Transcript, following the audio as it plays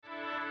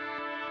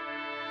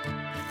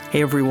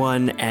Hey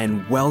everyone,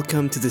 and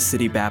welcome to the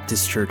City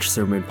Baptist Church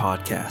Sermon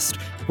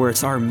Podcast, where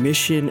it's our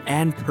mission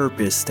and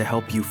purpose to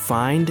help you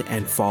find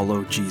and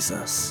follow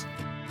Jesus.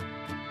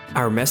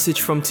 Our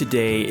message from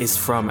today is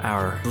from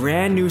our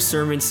brand new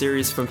sermon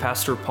series from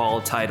Pastor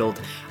Paul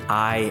titled,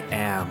 I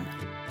Am.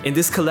 In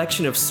this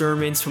collection of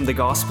sermons from the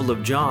Gospel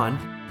of John,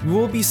 we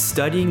will be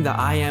studying the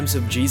I Ams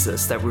of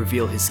Jesus that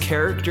reveal his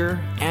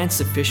character and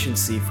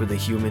sufficiency for the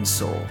human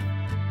soul.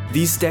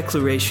 These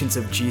declarations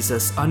of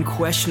Jesus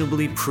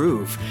unquestionably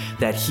prove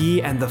that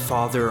he and the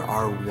Father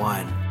are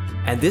one.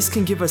 And this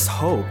can give us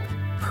hope,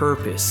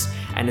 purpose,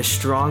 and a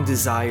strong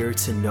desire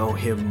to know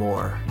him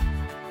more.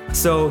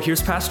 So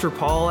here's Pastor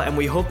Paul, and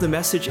we hope the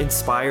message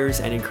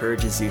inspires and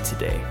encourages you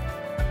today.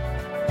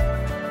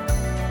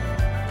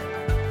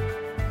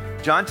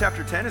 John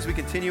chapter 10, as we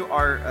continue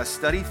our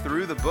study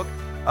through the book,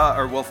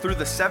 through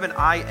the 7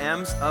 I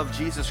Ams of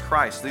Jesus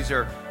Christ. These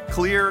are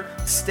clear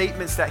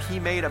statements that he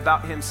made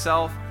about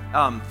himself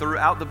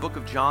throughout the book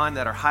of John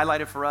that are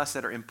highlighted for us,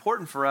 that are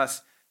important for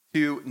us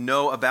to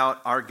know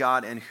about our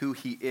God and who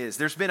he is.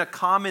 There's been a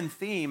common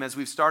theme as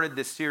we've started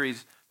this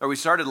series, or we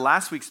started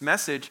last week's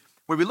message,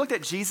 where we looked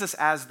at Jesus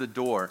as the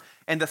door.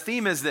 And the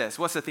theme is this.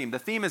 What's the theme? The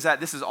theme is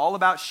that this is all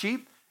about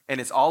sheep and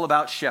it's all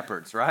about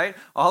shepherds, right?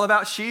 All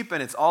about sheep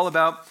and it's all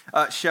about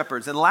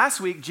shepherds. And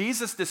last week,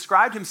 Jesus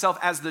described himself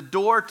as the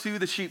door to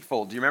the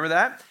sheepfold. Do you remember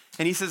that?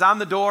 And he says, I'm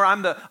the door,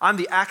 I'm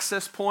the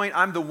access point,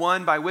 I'm the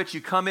one by which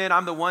you come in,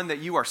 I'm the one that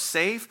you are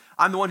safe,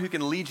 I'm the one who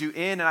can lead you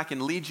in and I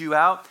can lead you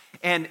out.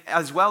 And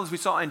as well as we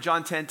saw in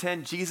John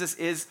 10:10, Jesus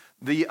is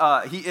the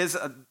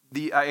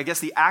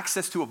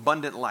access to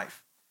abundant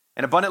life.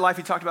 And abundant life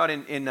he talked about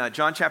in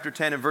John chapter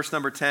 10 and verse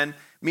number 10,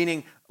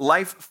 meaning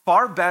life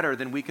far better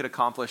than we could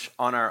accomplish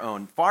on our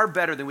own, far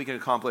better than we could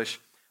accomplish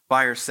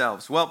by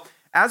ourselves. Well,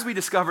 as we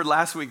discovered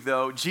last week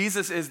though,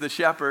 Jesus is the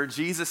shepherd,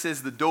 Jesus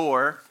is the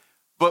door,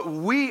 but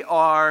we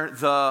are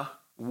the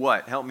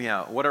what? Help me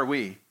out. What are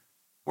we?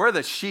 We're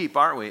the sheep,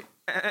 aren't we?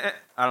 I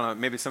don't know,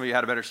 maybe some of you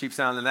had a better sheep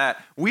sound than that.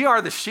 We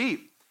are the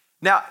sheep.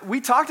 Now, we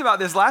talked about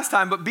this last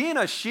time, but being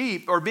a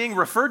sheep or being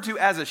referred to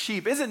as a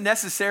sheep isn't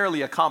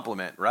necessarily a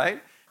compliment,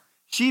 right?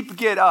 Sheep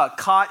get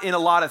caught in a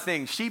lot of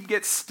things. Sheep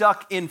get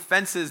stuck in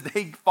fences.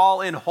 They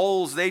fall in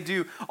holes. They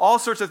do all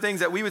sorts of things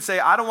that we would say,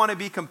 I don't want to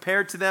be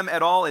compared to them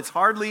at all. It's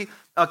hardly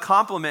a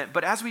compliment.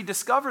 But as we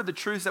discover the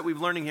truths that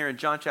we've learning here in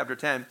John chapter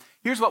 10,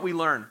 here's what we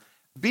learn.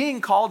 Being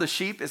called a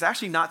sheep is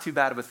actually not too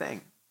bad of a thing.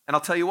 And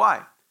I'll tell you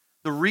why.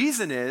 The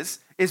reason is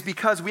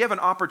because we have an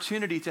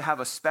opportunity to have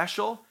a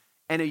special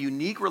and a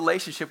unique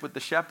relationship with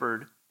the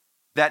shepherd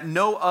that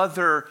no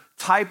other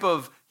type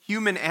of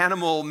human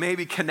animal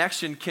maybe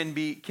connection can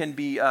be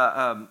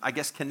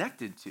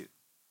connected to.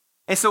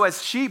 And so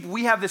as sheep,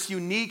 we have this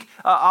unique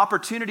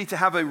opportunity to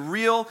have a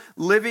real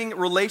living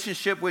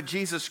relationship with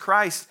Jesus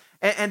Christ.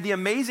 And the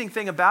amazing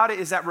thing about it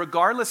is that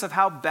regardless of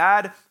how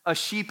bad a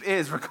sheep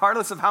is,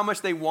 regardless of how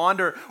much they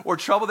wander or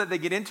trouble that they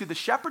get into, the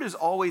shepherd is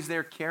always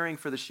there caring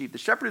for the sheep. The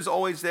shepherd is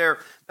always there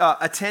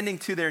attending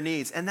to their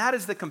needs. And that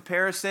is the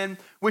comparison,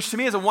 which to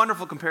me is a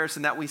wonderful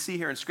comparison that we see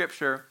here in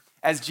Scripture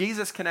as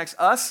Jesus connects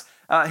us,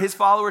 his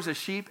followers as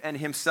sheep, and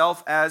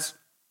himself as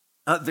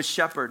the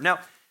shepherd. Now,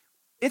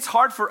 it's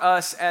hard for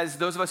us, as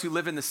those of us who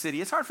live in the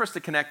city, it's hard for us to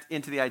connect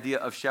into the idea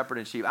of shepherd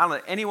and sheep. I don't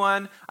know,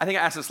 anyone, I think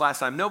I asked this last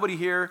time, nobody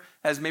here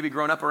has maybe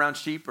grown up around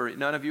sheep, or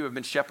none of you have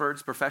been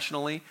shepherds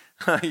professionally,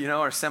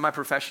 or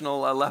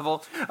semi-professional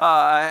level.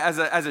 As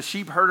a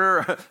sheep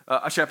herder,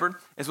 a shepherd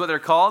is what they're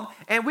called.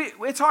 And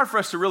it's hard for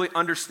us to really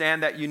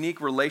understand that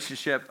unique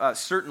relationship,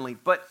 certainly.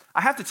 But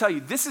I have to tell you,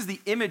 this is the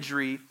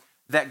imagery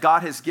that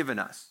God has given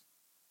us.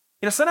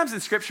 Sometimes in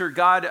Scripture,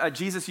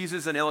 Jesus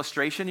uses an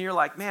illustration, and you're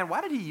like, man,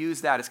 why did he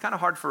use that? It's kind of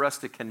hard for us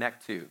to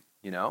connect to,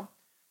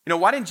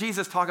 why didn't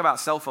Jesus talk about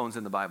cell phones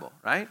in the Bible,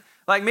 right?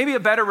 Like maybe a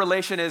better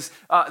relation is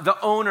the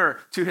owner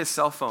to his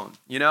cell phone,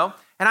 and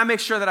I make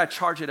sure that I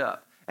charge it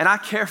up. And I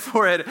care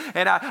for it,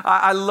 and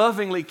I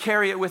lovingly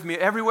carry it with me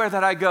everywhere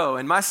that I go.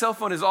 And my cell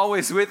phone is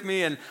always with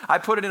me, and I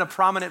put it in a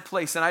prominent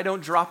place, and I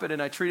don't drop it, and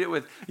I treat it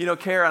with,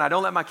 care, and I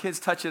don't let my kids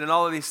touch it, and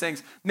all of these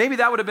things. Maybe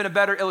that would have been a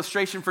better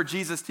illustration for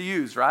Jesus to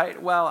use, right?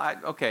 Well,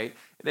 they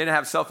didn't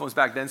have cell phones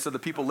back then, so the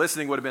people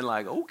listening would have been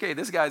like, okay,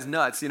 this guy's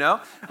nuts,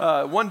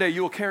 One day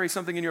you will carry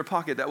something in your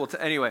pocket that will,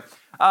 anyway.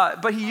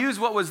 But he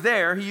used what was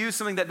there. He used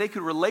something that they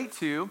could relate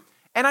to.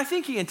 And I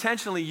think he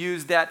intentionally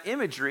used that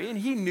imagery, and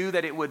he knew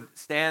that it would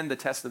stand the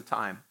test of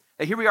time.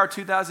 And here we are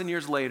 2,000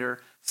 years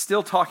later,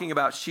 still talking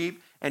about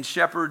sheep and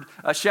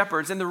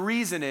shepherds. And the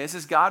reason is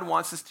God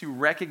wants us to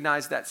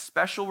recognize that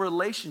special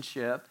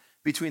relationship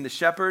between the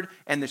shepherd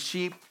and the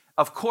sheep,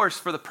 of course,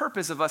 for the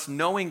purpose of us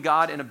knowing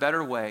God in a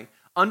better way,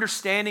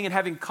 understanding and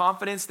having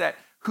confidence that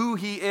who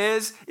he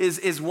is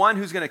one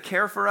who's going to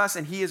care for us,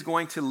 and he is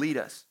going to lead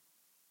us.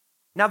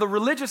 Now, the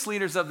religious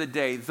leaders of the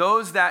day,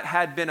 those that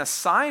had been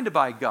assigned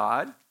by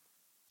God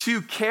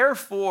to care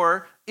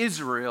for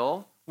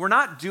Israel, were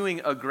not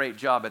doing a great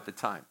job at the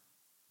time.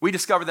 We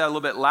discovered that a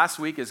little bit last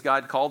week as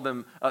God called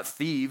them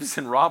thieves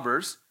and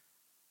robbers.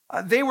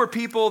 They were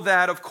people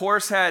that, of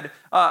course, had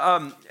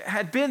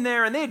been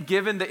there, and they had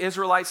given the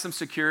Israelites some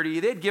security.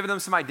 They had given them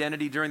some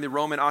identity during the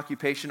Roman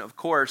occupation, of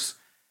course.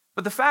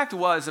 But the fact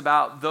was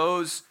about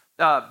those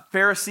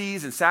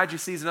Pharisees and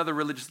Sadducees and other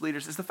religious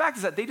leaders is the fact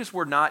is that they just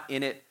were not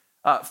in it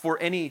for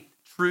any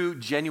true,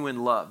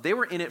 genuine love. They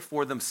were in it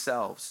for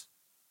themselves.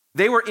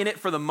 They were in it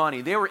for the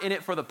money. They were in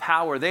it for the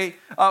power. They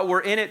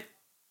were in it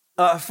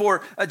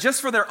for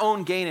just for their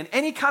own gain. And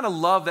any kind of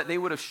love that they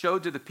would have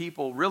showed to the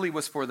people really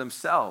was for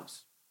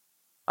themselves.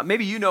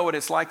 Maybe you know what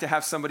it's like to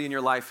have somebody in your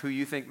life who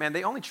you think, man,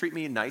 they only treat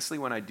me nicely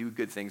when I do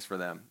good things for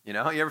them. You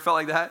know, you ever felt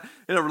like that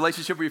in a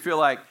relationship where you feel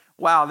like,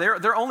 wow,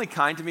 they're only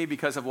kind to me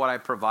because of what I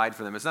provide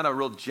for them. It's not a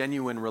real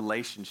genuine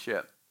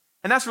relationship.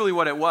 And that's really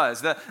what it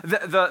was.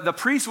 The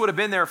priests would have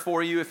been there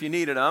for you if you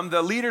needed them.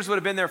 The leaders would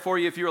have been there for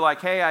you if you were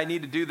like, hey, I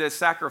need to do this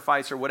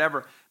sacrifice or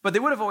whatever. But they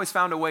would have always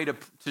found a way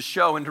to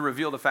show and to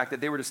reveal the fact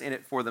that they were just in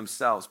it for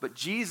themselves. But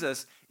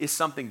Jesus is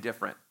something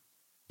different.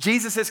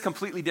 Jesus is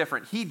completely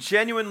different. He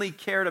genuinely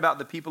cared about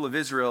the people of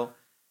Israel.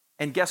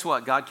 And guess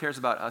what? God cares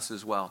about us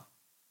as well.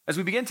 As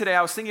we begin today,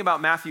 I was thinking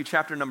about Matthew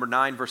chapter number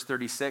 9, verse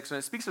 36, and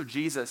it speaks of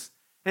Jesus.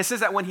 And it says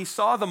that when he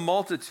saw the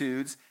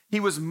multitudes, he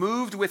was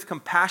moved with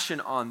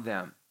compassion on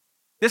them.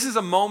 This is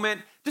a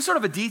moment, just sort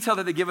of a detail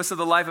that they give us of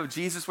the life of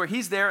Jesus, where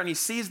he's there and he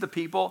sees the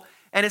people,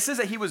 and it says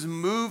that he was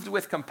moved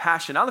with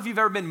compassion. I don't know if you've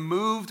ever been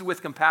moved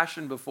with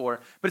compassion before,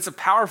 but it's a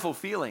powerful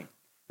feeling.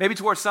 Maybe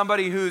towards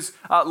somebody who's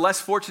less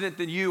fortunate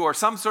than you, or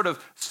some sort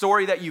of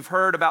story that you've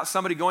heard about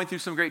somebody going through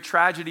some great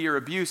tragedy or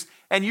abuse,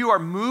 and you are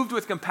moved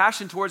with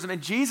compassion towards them.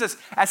 And Jesus,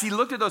 as he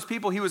looked at those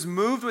people, he was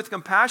moved with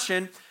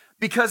compassion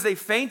because they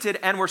fainted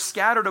and were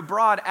scattered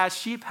abroad as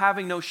sheep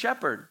having no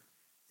shepherd.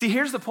 See,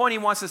 here's the point he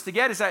wants us to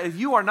get, is that if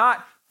you are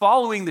not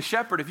following the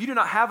shepherd, if you do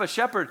not have a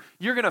shepherd,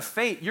 you're going to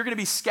faint, you're going to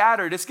be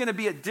scattered. It's going to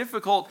be a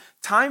difficult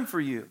time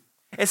for you.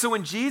 And so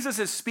when Jesus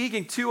is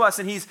speaking to us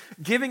and he's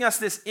giving us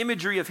this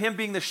imagery of him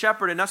being the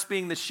shepherd and us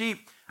being the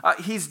sheep,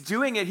 he's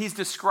doing it, he's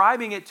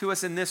describing it to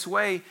us in this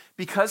way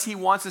because he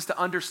wants us to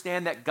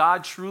understand that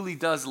God truly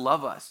does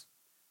love us.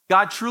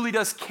 God truly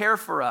does care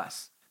for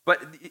us.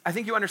 But I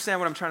think you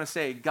understand what I'm trying to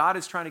say. God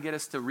is trying to get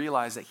us to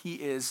realize that he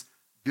is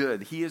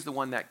good. He is the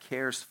one that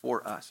cares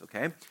for us,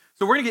 okay?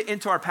 So we're going to get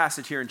into our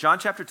passage here in John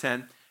chapter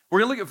 10. We're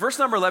going to look at verse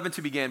number 11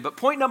 to begin, but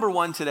point number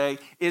 1 today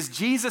is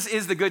Jesus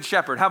is the good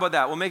shepherd. How about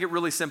that? We'll make it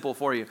really simple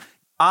for you.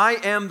 I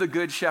am the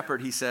good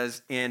shepherd, he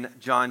says in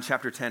John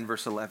chapter 10,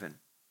 verse 11.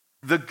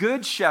 The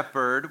good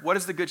shepherd, what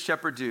does the good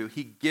shepherd do?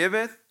 He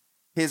giveth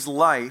his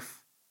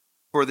life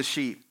for the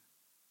sheep.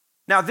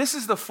 Now, this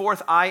is the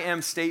fourth I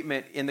am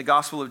statement in the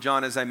Gospel of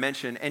John, as I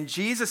mentioned, and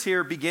Jesus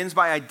here begins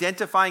by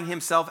identifying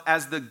himself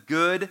as the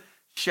good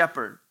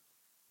shepherd.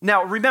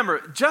 Now,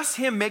 remember, just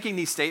him making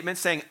these statements,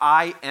 saying,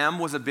 I am,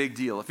 was a big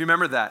deal. If you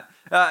remember that.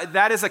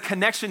 That is a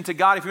connection to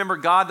God. If you remember,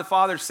 God the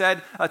Father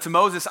said to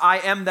Moses, I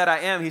am that I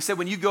am. He said,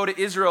 when you go to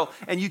Israel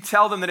and you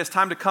tell them that it's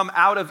time to come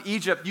out of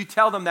Egypt, you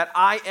tell them that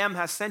I am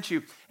has sent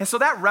you. And so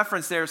that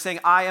reference there, saying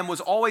I am,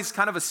 was always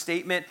kind of a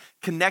statement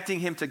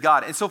connecting him to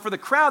God. And so for the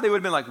crowd, they would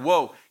have been like,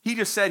 whoa, he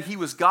just said he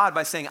was God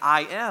by saying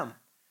I am.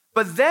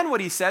 But then what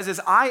he says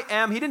is I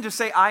am, he didn't just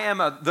say I am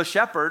the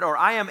shepherd or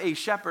I am a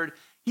shepherd.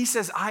 He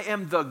says, I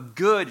am the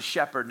good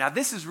shepherd. Now,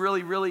 this is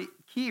really, really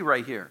key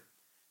right here.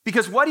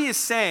 Because what he is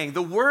saying,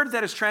 the word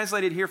that is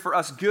translated here for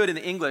us good in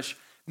the English,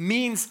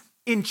 means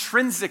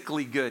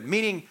intrinsically good,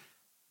 meaning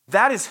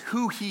that is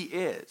who he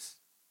is.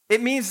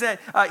 It means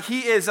that he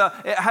is,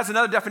 it has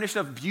another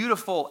definition of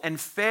beautiful and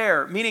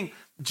fair, meaning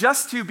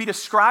just to be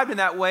described in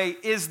that way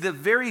is the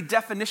very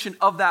definition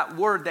of that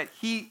word, that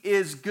he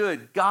is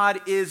good.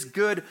 God is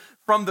good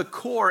from the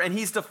core, and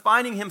he's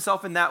defining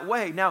himself in that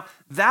way. Now,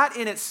 that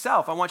in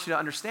itself, I want you to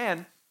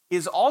understand,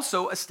 is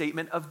also a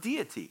statement of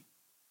deity.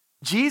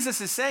 Jesus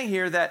is saying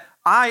here that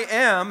I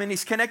am, and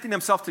he's connecting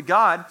himself to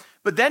God,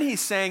 but then he's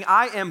saying,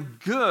 I am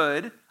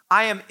good.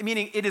 I am,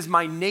 meaning it is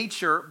my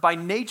nature. By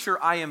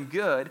nature, I am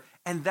good,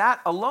 and that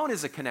alone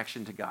is a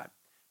connection to God.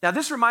 Now,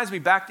 this reminds me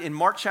back in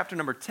Mark chapter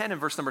number 10 and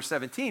verse number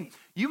 17.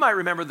 You might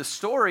remember the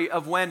story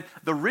of when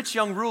the rich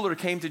young ruler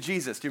came to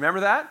Jesus. Do you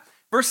remember that?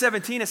 Verse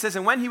 17, it says,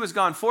 and when he was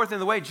gone forth in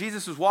the way,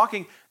 Jesus was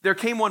walking, there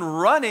came one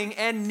running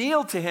and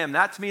kneeled to him.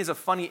 That to me is a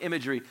funny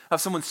imagery of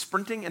someone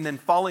sprinting and then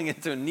falling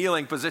into a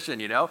kneeling position,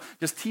 you know?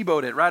 Just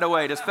T-bowed it right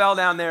away, just fell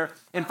down there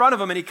in front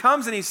of him. And he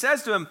comes and he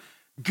says to him,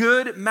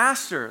 good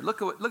master,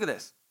 look at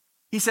this.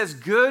 He says,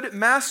 good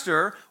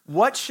master,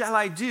 what shall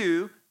I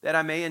do that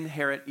I may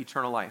inherit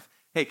eternal life?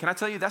 Hey, can I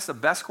tell you, that's the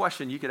best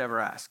question you could ever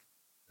ask.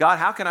 God,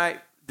 how can I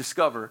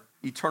discover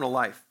eternal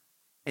life?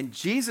 And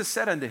Jesus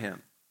said unto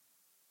him,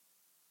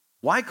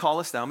 why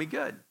callest thou me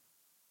good?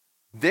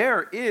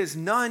 There is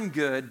none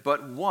good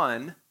but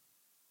one,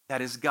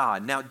 that is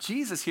God. Now,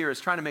 Jesus here is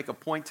trying to make a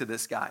point to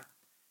this guy.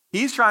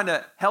 He's trying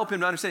to help him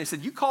to understand. He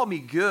said, you call me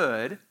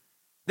good.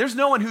 There's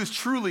no one who's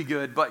truly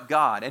good but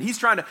God. And he's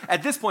trying to,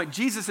 at this point,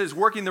 Jesus is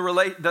working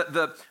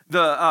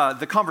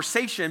the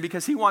conversation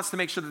because he wants to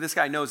make sure that this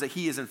guy knows that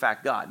he is in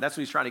fact God. That's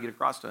what he's trying to get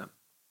across to him.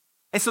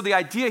 And so the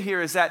idea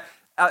here is that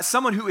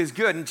someone who is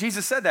good, and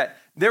Jesus said that,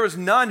 there is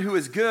none who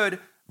is good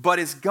but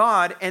is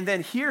God. And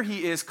then here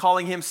he is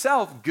calling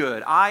himself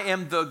good. I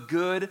am the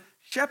good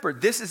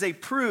shepherd. This is a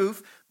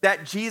proof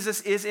that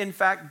Jesus is in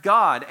fact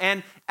God.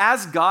 And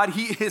as God,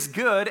 he is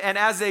good. And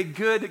as a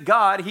good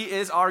God, he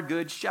is our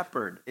good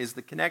shepherd, is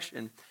the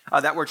connection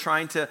that we're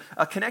trying to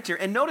connect here.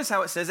 And notice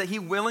how it says that he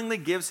willingly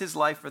gives his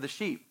life for the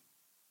sheep.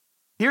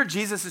 Here,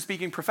 Jesus is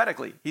speaking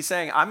prophetically. He's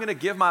saying, I'm going to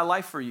give my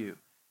life for you.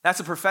 That's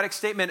a prophetic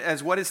statement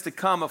as what is to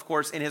come, of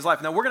course, in his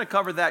life. Now, we're going to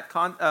cover that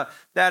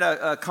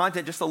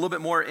content just a little bit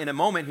more in a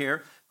moment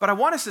here. But I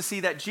want us to see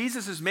that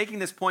Jesus is making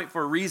this point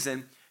for a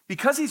reason,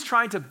 because he's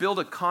trying to build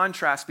a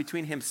contrast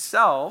between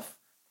himself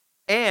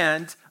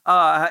and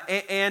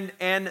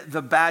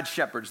the bad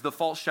shepherds, the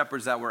false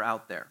shepherds that were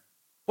out there.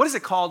 What is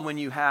it called when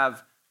you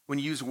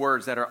use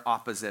words that are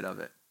opposite of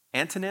it?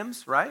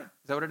 Antonyms, right?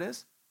 Is that what it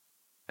is?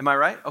 Am I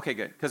right? Okay,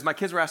 good. Because my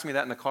kids were asking me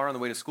that in the car on the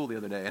way to school the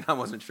other day, and I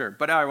wasn't sure.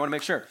 But now I want to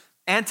make sure.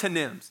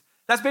 Antonyms.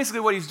 That's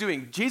basically what he's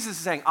doing. Jesus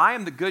is saying, I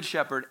am the good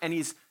shepherd, and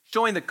he's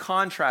showing the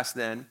contrast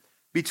then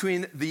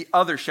between the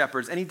other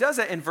shepherds. And he does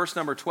that in verse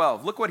number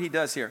 12. Look what he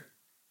does here.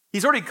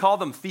 He's already called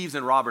them thieves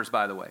and robbers,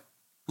 by the way.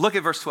 Look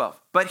at verse 12.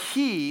 But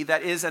he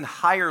that is an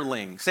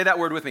hireling, say that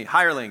word with me,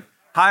 hireling.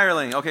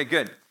 Hireling, okay,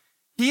 good.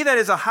 He that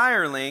is a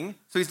hireling,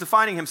 so he's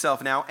defining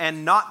himself now,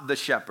 and not the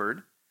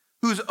shepherd,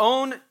 whose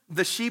own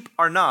the sheep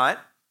are not,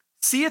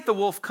 seeth the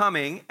wolf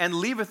coming, and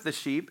leaveth the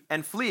sheep,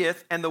 and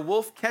fleeth, and the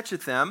wolf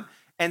catcheth them,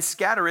 and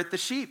scattereth the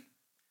sheep.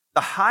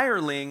 The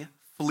hireling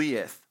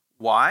fleeth.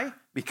 Why?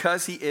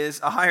 Because he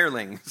is a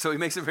hireling. So he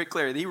makes it very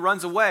clear that he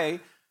runs away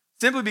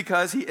simply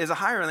because he is a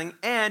hireling,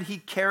 and he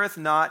careth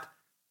not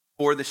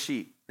for the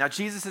sheep. Now,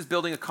 Jesus is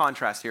building a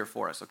contrast here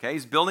for us, okay?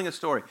 He's building a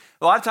story.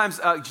 A lot of times,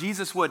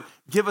 Jesus would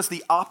give us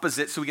the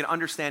opposite so we can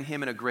understand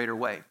him in a greater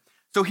way.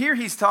 So here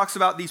he talks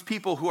about these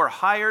people who are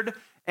hired,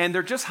 and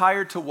they're just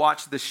hired to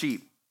watch the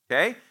sheep.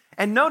 Okay?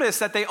 And notice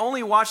that they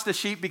only watch the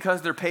sheep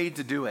because they're paid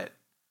to do it.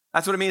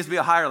 That's what it means to be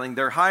a hireling.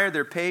 They're hired,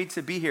 they're paid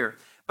to be here.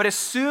 But as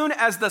soon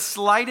as the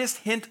slightest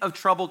hint of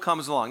trouble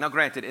comes along, now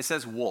granted, it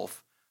says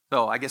wolf,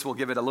 so I guess we'll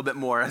give it a little bit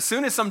more. As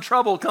soon as some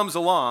trouble comes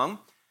along,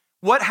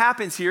 what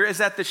happens here is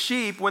that the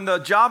sheep, when the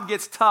job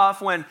gets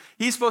tough, when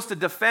he's supposed to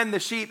defend the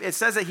sheep, it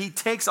says that he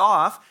takes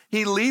off,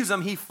 he leaves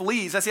them, he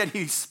flees. That's it,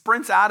 he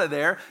sprints out of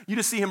there. You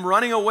just see him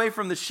running away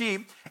from the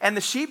sheep. And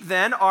the sheep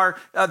then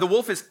the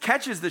wolf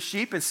catches the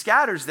sheep and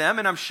scatters them,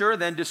 and I'm sure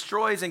then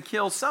destroys and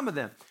kills some of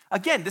them.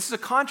 Again, this is a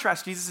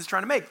contrast Jesus is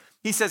trying to make.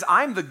 He says,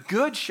 I'm the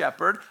good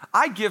shepherd,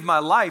 I give my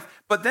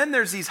life, but then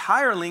there's these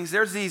hirelings,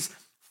 there's these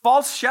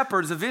false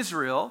shepherds of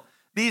Israel,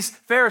 these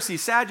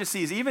Pharisees,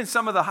 Sadducees, even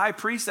some of the high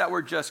priests that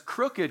were just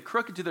crooked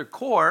to their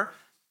core,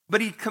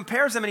 but he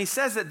compares them and he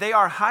says that they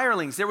are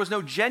hirelings. There was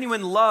no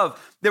genuine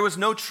love. There was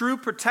no true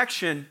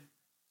protection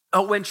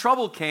when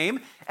trouble came.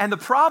 And the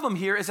problem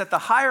here is that the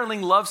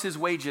hireling loves his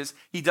wages.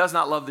 He does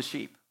not love the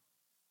sheep.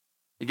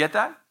 You get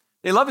that?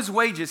 They love his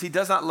wages. He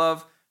does not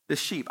love the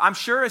sheep. I'm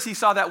sure as he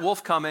saw that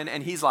wolf coming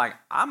and he's like,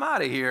 I'm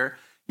out of here.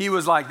 He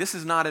was like, this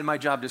is not in my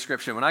job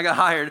description. When I got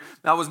hired,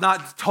 I was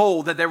not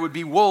told that there would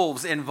be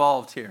wolves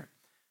involved here.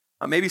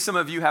 Maybe some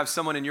of you have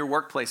someone in your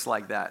workplace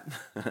like that.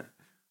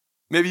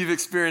 Maybe you've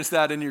experienced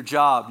that in your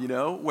job,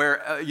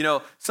 where,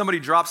 somebody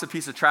drops a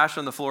piece of trash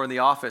on the floor in the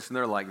office and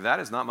they're like,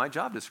 that is not my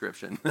job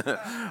description.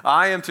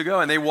 I am to go.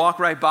 And they walk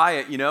right by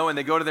it, and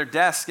they go to their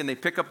desk and they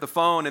pick up the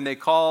phone and they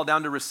call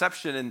down to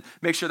reception and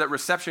make sure that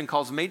reception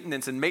calls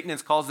maintenance and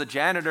maintenance calls the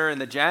janitor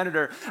and the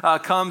janitor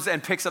comes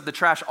and picks up the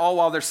trash all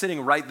while they're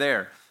sitting right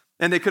there.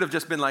 And they could have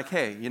just been like,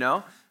 hey,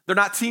 they're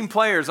not team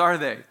players, are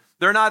they?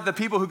 They're not the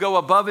people who go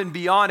above and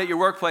beyond at your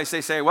workplace. They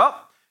say, well,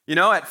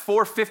 at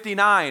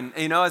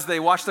 4:59, as they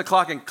watch the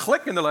clock and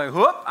click, and they're like,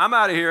 whoop, I'm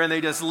out of here. And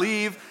they just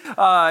leave,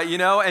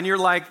 and you're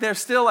like, they're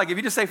still like, if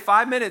you just say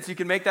 5 minutes, you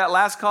can make that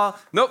last call.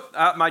 Nope,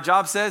 my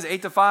job says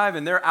 8 to 5,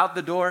 and they're out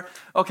the door.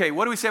 Okay,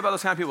 what do we say about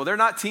those kind of people? They're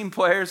not team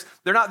players.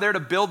 They're not there to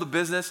build the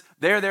business.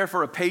 They're there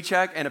for a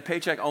paycheck and a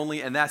paycheck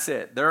only, and that's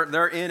it.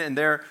 They're in and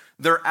they're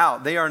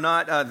out. They are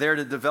not there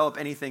to develop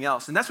anything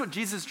else. And that's what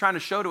Jesus is trying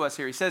to show to us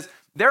here. He says,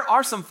 there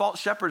are some false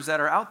shepherds that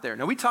are out there.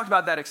 Now, we talked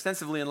about that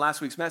extensively in last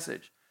week's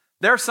message.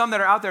 There are some that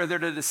are out there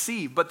to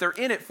deceive, but they're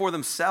in it for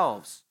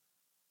themselves.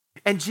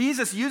 And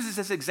Jesus uses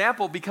this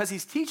example because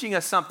he's teaching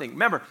us something.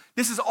 Remember,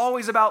 this is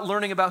always about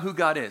learning about who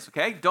God is,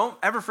 okay? Don't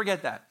ever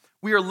forget that.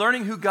 We are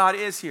learning who God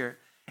is here.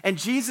 And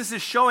Jesus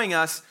is showing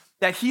us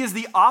that he is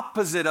the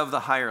opposite of the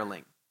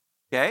hireling,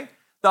 okay?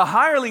 The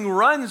hireling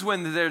runs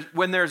when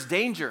there's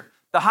danger.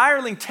 The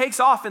hireling takes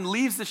off and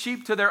leaves the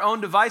sheep to their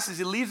own devices.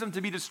 He leaves them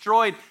to be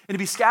destroyed and to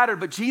be scattered,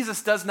 but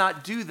Jesus does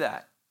not do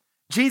that.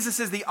 Jesus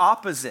is the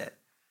opposite.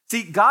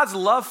 See, God's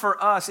love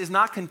for us is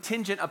not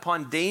contingent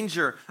upon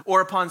danger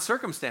or upon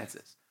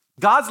circumstances.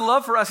 God's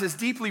love for us is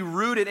deeply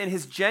rooted in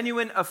his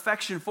genuine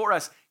affection for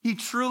us. He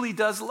truly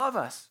does love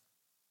us.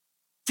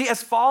 See,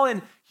 as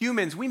fallen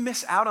humans, we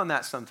miss out on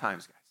that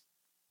sometimes, guys.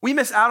 We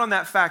miss out on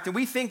that fact, and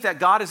we think that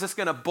God is just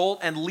going to bolt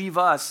and leave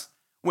us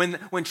when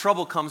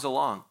trouble comes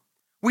along.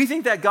 We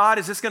think that God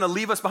is just going to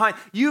leave us behind.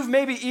 You've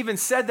maybe even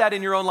said that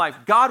in your own life.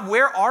 God,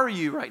 where are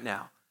you right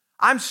now?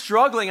 I'm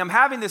struggling, I'm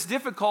having this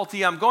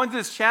difficulty, I'm going through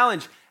this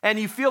challenge, and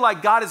you feel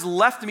like God has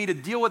left me to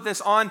deal with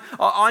this on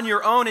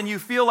your own, and you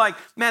feel like,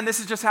 man, this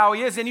is just how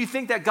he is, and you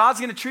think that God's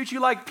going to treat you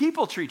like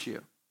people treat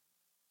you.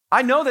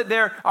 I know that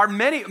there are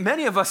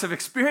many of us have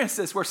experienced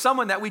this, where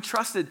someone that we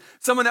trusted,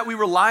 someone that we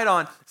relied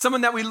on,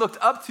 someone that we looked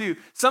up to,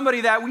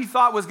 somebody that we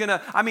thought was gonna,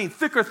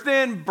 thick or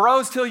thin,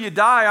 bros till you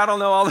die, I don't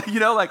know,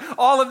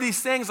 all of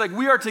these things, like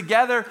we are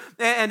together,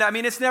 and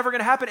it's never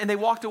gonna happen, and they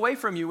walked away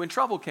from you when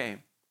trouble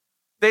came.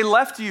 They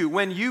left you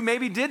when you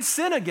maybe did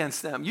sin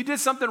against them. You did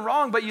something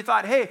wrong, but you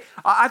thought, hey,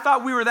 I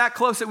thought we were that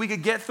close that we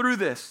could get through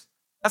this.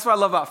 That's what I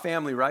love about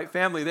family, right?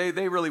 Family,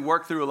 they really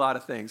work through a lot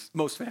of things,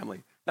 most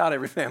family. Not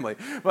every family,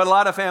 but a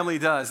lot of family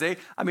does. They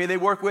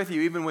work with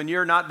you even when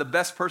you're not the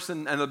best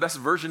person and the best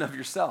version of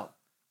yourself.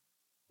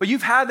 But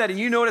you've had that, and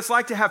you know what it's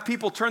like to have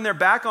people turn their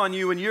back on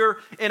you, and you're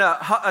in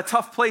a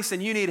tough place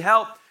and you need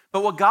help.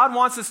 But what God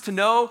wants us to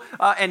know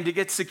and to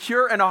get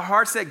secure in our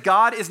hearts, that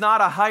God is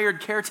not a hired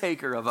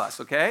caretaker of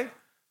us, okay?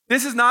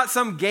 This is not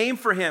some game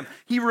for him.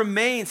 He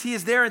remains. He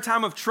is there in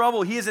time of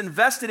trouble. He is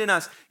invested in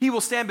us. He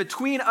will stand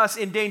between us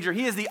in danger.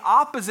 He is the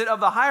opposite of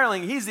the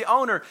hireling. He's the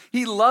owner.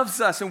 He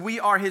loves us, and we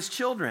are his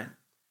children.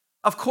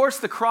 Of course,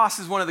 the cross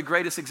is one of the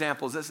greatest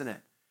examples, isn't it?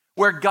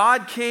 Where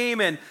God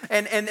came and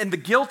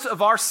the guilt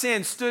of our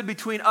sin stood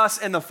between us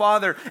and the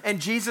Father,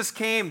 and Jesus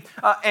came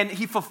and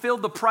he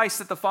fulfilled the price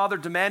that the Father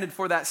demanded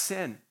for that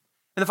sin.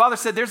 And the Father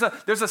said, there's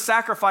a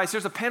sacrifice,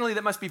 there's a penalty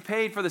that must be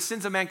paid for the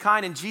sins of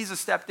mankind. And Jesus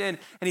stepped in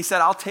and he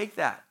said, I'll take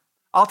that.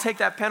 I'll take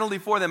that penalty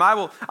for them. I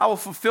will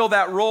fulfill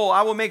that role.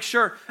 I will make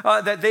sure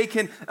that they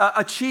can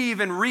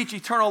achieve and reach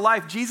eternal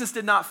life. Jesus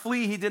did not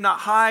flee. He did not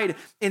hide.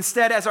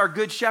 Instead, as our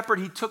good shepherd,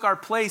 he took our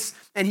place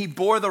and he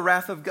bore the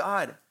wrath of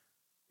God.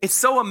 It's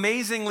so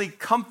amazingly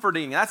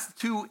comforting. That's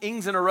two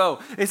ings in a row.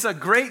 It's a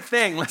great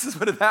thing, let's just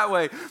put it that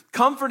way.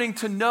 Comforting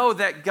to know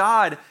that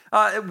God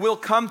will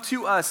come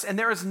to us, and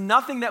there is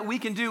nothing that we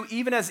can do,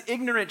 even as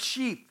ignorant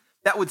sheep,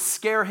 that would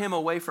scare him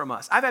away from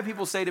us. I've had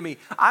people say to me,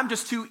 I'm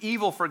just too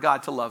evil for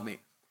God to love me.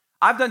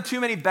 I've done too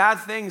many bad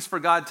things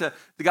for God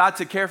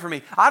to care for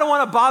me. I don't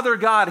want to bother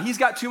God. He's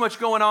got too much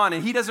going on,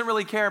 and he doesn't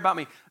really care about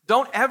me.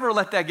 Don't ever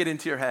let that get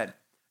into your head.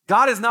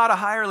 God is not a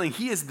hireling.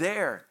 He is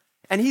there.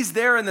 And he's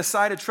there in the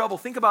side of trouble.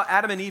 Think about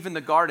Adam and Eve in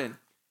the garden.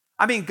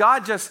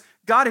 God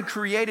had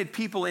created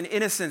people in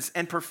innocence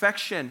and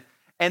perfection,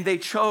 and they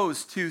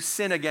chose to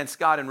sin against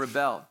God and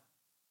rebel.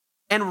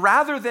 And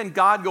rather than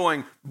God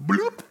going,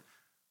 bloop,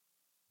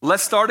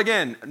 let's start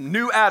again,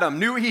 new Adam,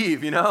 new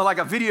Eve, like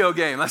a video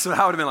game. That's what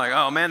I would have been like,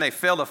 oh man, they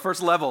failed the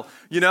first level.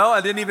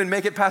 I didn't even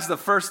make it past the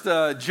first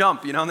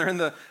jump, and they're in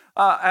the,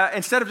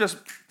 instead of just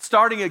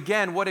starting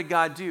again, what did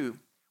God do?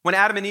 When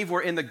Adam and Eve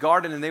were in the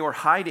garden and they were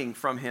hiding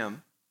from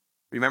him,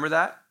 remember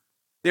that?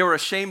 They were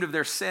ashamed of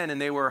their sin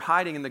and they were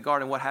hiding in the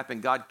garden. What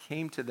happened? God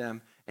came to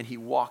them and he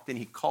walked and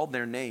he called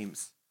their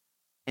names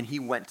and he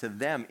went to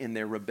them in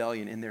their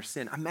rebellion, in their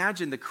sin.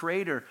 Imagine the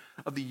creator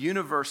of the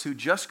universe who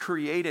just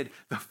created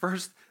the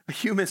first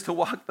humans to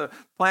walk the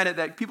planet,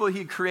 that people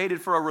he created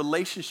for a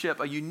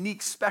relationship, a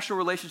unique, special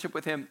relationship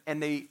with him,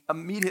 and they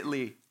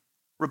immediately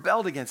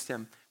rebelled against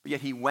him, but yet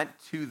he went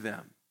to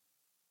them.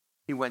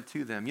 He went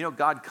to them.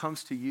 God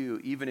comes to you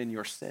even in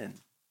your sin.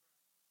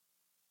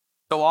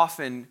 So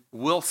often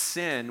we'll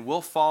sin,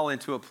 we'll fall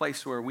into a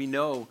place where we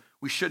know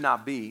we should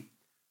not be.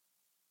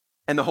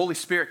 And the Holy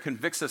Spirit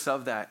convicts us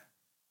of that.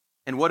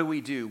 And what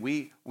do?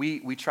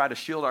 We try to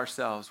shield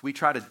ourselves. We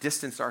try to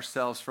distance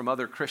ourselves from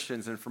other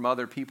Christians and from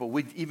other people.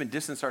 We even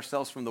distance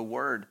ourselves from the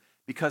word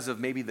because of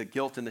maybe the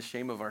guilt and the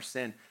shame of our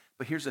sin.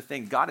 But here's the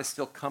thing, God is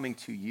still coming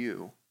to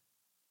you.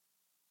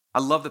 I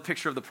love the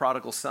picture of the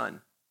prodigal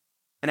son.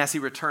 And as he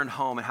returned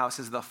home, and how it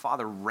says the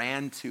father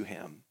ran to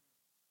him.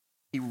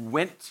 He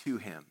went to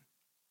him.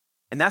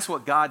 And that's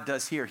what God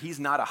does here. He's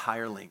not a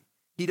hireling.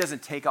 He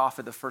doesn't take off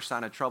at the first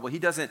sign of trouble. He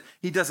doesn't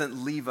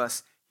leave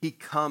us. He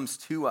comes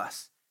to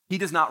us. He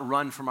does not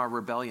run from our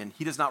rebellion.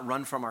 He does not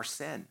run from our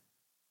sin.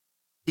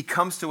 He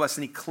comes to us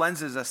and he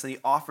cleanses us and he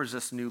offers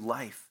us new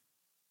life.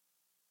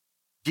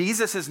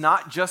 Jesus is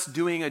not just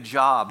doing a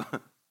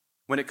job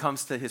when it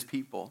comes to his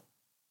people.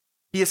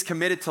 He is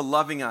committed to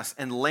loving us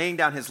and laying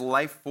down his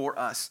life for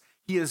us.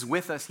 He is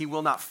with us. He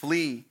will not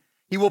flee.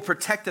 He will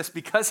protect us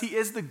because he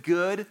is the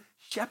good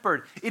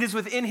shepherd. It is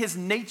within his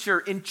nature,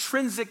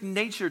 intrinsic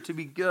nature, to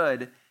be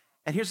good.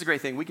 And here's the great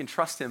thing. We can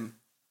trust him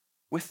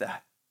with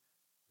that.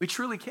 We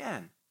truly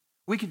can.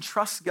 We can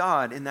trust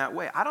God in that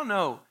way. I don't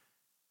know.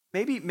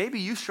 Maybe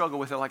you struggle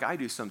with it like I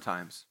do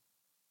sometimes.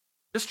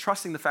 Just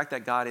trusting the fact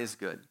that God is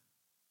good,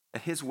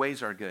 that his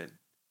ways are good,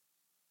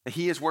 that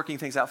he is working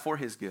things out for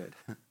his good,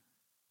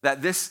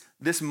 that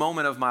this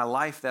moment of my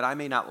life that I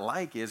may not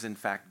like is in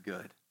fact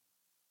good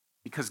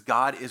because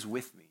God is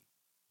with me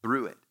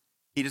through it.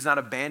 He does not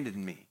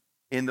abandon me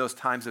in those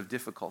times of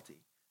difficulty.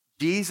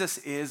 Jesus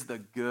is the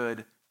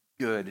good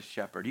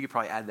shepherd. You could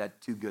probably add that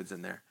 2 goods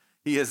in there.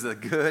 He is the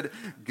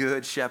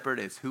good shepherd.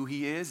 It's who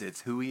he is.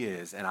 It's who he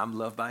is. And I'm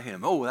loved by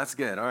him. Oh, that's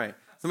good. All right.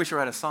 Somebody should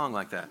write a song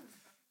like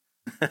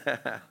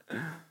that.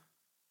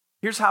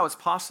 Here's how it's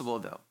possible,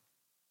 though.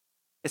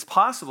 It's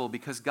possible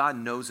because God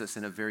knows us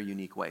in a very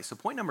unique way. So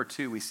point number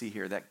 2 we see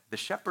here that the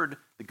shepherd,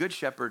 the good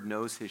shepherd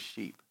knows his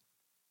sheep.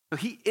 So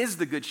he is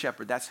the good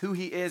shepherd. That's who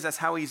he is. That's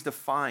how he's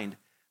defined.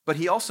 But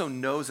he also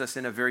knows us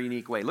in a very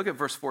unique way. Look at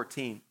verse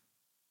 14.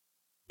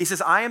 He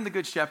says, I am the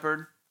good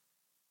shepherd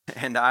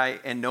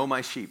and know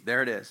my sheep.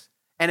 There it is.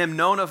 And am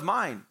known of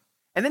mine.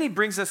 And then he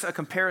brings us a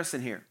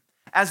comparison here.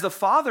 As the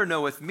Father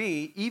knoweth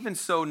me, even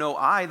so know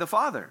I the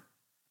Father.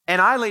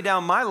 And I lay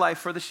down my life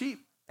for the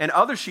sheep. And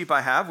other sheep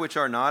I have, which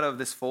are not of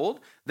this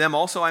fold, them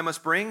also I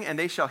must bring, and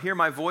they shall hear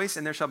my voice,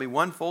 and there shall be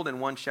one fold and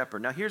one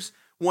shepherd. Now here's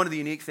one of the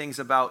unique things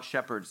about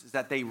shepherds, is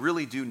that they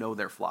really do know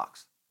their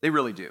flocks. They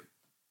really do.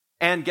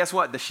 And guess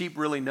what? The sheep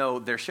really know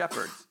their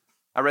shepherds.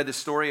 I read this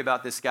story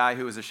about this guy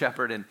who was a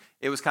shepherd, and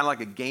it was kind of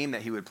like a game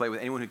that he would play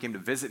with anyone who came to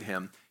visit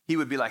him. He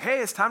would be like, hey,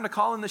 it's time to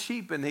call in the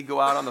sheep, and he'd go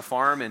out on the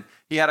farm, and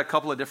he had a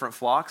couple of different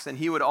flocks, and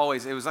he would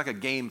always, it was like a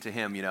game to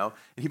him, and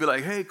he'd be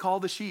like, hey, call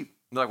the sheep.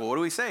 And they're like, well, what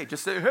do we say?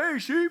 Just say, hey,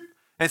 sheep.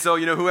 And so,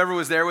 whoever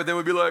was there with him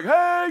would be like,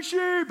 hey,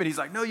 sheep. And he's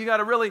like, no, you got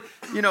to really,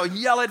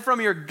 yell it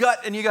from your gut.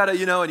 And you got to, and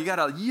you got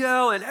to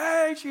yell and,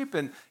 hey, sheep.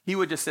 And he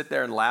would just sit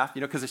there and laugh,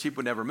 because the sheep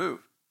would never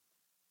move.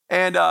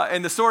 And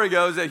the story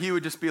goes that he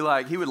would just be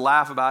like, he would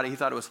laugh about it. He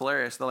thought it was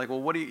hilarious. They're like,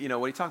 well, what are you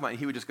talking about? And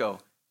he would just go,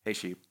 hey,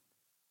 sheep.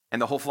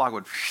 And the whole flock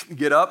would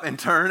get up and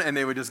turn, and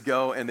they would just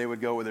go, and they would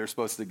go where they're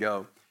supposed to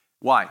go.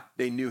 Why?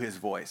 They knew his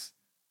voice.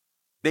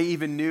 They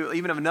even knew,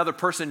 even if another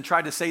person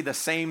tried to say the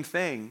same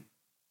thing,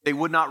 they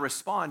would not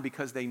respond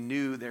because they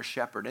knew their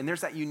shepherd. And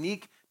there's that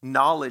unique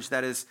knowledge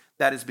that is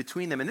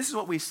between them. And this is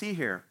what we see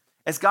here.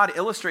 As God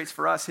illustrates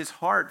for us his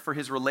heart for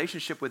his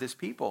relationship with his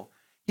people,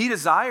 he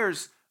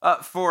desires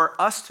for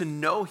us to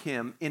know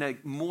him in a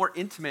more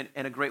intimate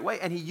and a great way.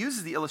 And he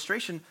uses the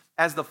illustration,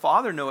 as the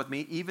Father knoweth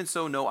me, even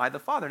so know I the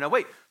Father. Now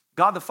wait,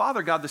 God the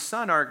Father, God the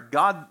Son are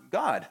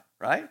God,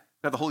 right?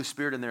 Got the Holy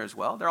Spirit in there as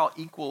well. They're all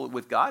equal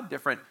with God,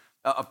 different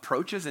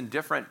approaches and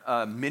different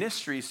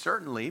ministries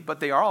certainly,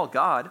 but they are all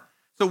God.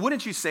 So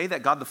wouldn't you say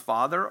that God the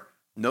Father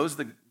knows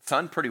the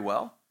Son pretty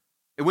well?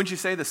 And wouldn't you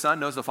say the Son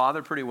knows the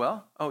Father pretty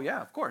well? Oh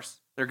yeah, of course.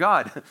 They're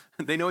God.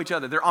 They know each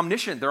other. They're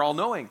omniscient. They're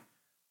all-knowing.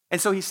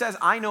 And so he says,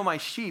 I know my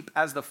sheep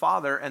as the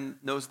Father and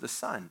knows the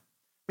Son.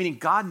 Meaning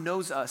God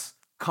knows us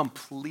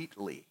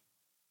completely.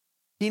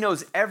 He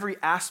knows every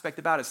aspect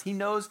about us. He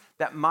knows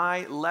that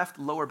my left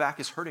lower back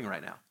is hurting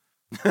right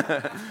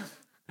now.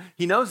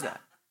 He knows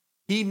that.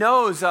 He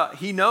knows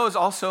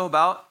also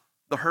about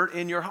the hurt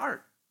in your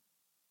heart.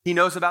 He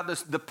knows about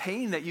the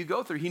pain that you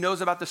go through. He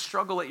knows about the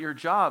struggle at your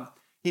job.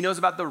 He knows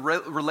about the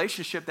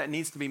relationship that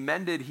needs to be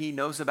mended. He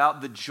knows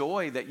about the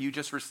joy that you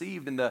just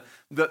received and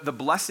the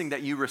blessing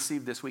that you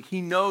received this week.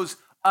 He knows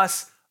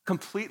us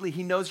completely.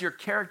 He knows your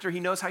character. He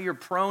knows how you're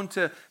prone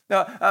to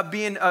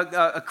being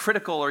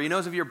critical, or he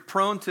knows if you're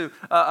prone to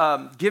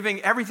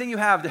giving everything you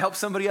have to help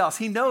somebody else.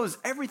 He knows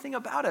everything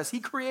about us. He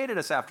created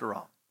us after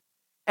all.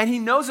 And he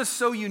knows us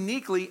so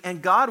uniquely,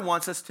 and God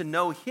wants us to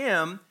know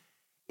him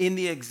in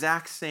the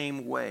exact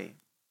same way.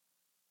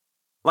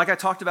 Like I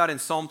talked about in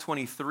Psalm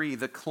 23,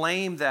 the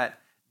claim that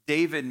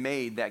David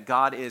made that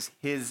God is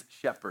his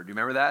shepherd. You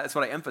remember that? That's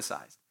what I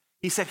emphasized.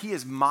 He said, he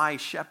is my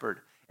shepherd.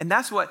 And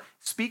that's what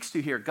speaks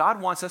to here. God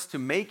wants us to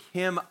make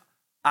him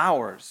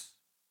ours.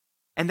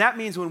 And that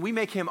means when we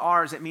make him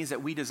ours, it means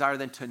that we desire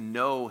then to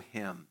know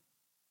him.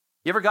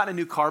 You ever gotten a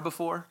new car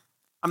before?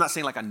 I'm not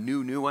saying like a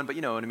new one, but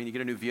you know what I mean? You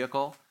get a new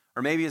vehicle.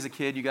 Or maybe as a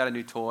kid, you got a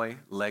new toy,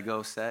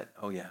 Lego set.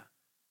 Oh yeah.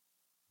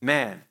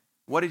 Man,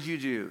 what did you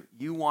do?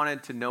 You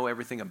wanted to know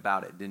everything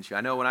about it, didn't you?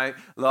 I know when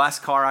the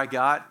last car I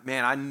got,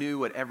 man, I knew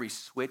what every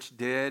switch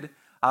did.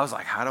 I was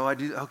like, how do I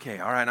do? Okay,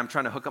 all right, I'm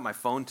trying to hook up my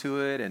phone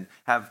to it and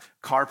have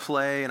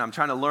CarPlay, and I'm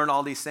trying to learn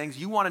all these things.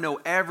 You want to know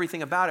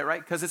everything about it,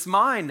 right? Because it's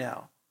mine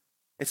now.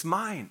 It's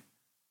mine.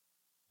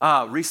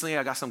 Recently,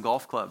 I got some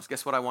golf clubs.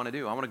 Guess what I want to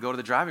do? I want to go to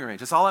the driving range.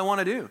 That's all I want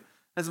to do.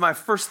 That's my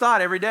first thought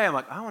every day. I'm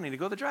like, I want to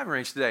go to the driving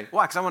range today.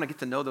 Why? Because I want to get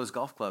to know those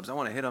golf clubs. I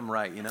want to hit them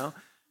right, you know?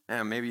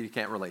 And maybe you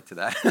can't relate to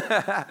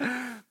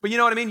that. But you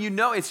know what I mean? You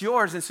know it's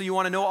yours, and so you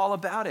want to know all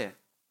about it.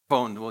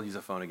 Phone, we'll use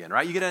a phone again,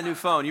 right? You get a new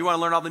phone. You want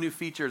to learn all the new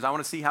features. I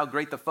want to see how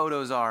great the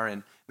photos are,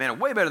 and man,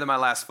 way better than my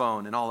last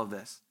phone and all of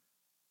this.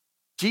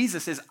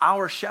 Jesus is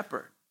our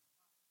shepherd.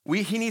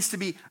 He needs to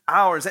be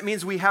ours. That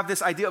means we have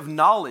this idea of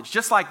knowledge.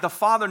 Just like the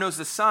Father knows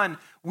the Son,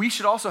 we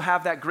should also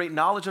have that great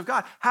knowledge of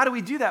God. How do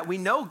we do that? We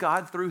know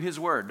God through his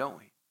word, don't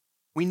we?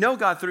 We know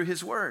God through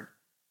his word.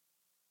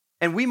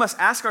 And we must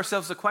ask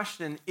ourselves the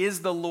question,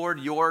 is the Lord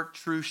your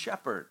true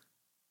shepherd?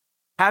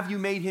 Have you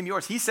made him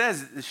yours? He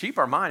says, the sheep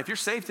are mine. If you're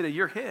saved today,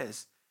 you're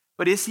his.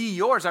 But is he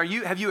yours?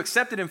 Have you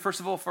accepted him, first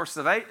of all, for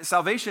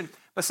salvation?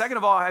 But second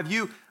of all, have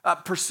you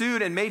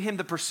pursued and made him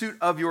the pursuit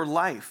of your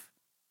life?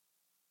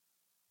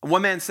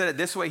 One man said it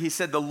this way. He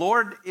said, the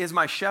Lord is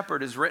my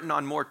shepherd is written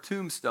on more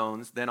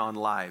tombstones than on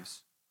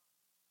lives.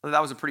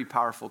 That was a pretty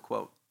powerful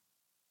quote.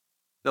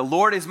 The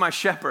Lord is my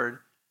shepherd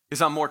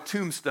is on more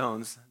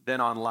tombstones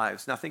than on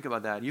lives. Now think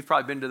about that. You've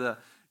probably been to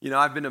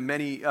I've been to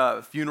many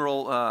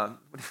funeral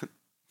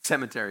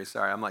cemeteries.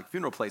 Sorry, I'm like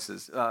funeral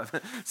places,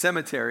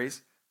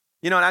 cemeteries.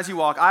 And as you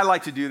walk, I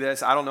like to do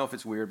this. I don't know if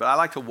it's weird, but I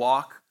like to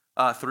walk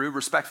through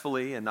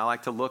respectfully, and I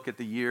like to look at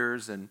the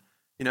years, and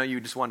you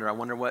just wonder, I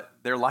wonder what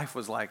their life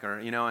was like, or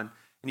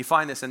and you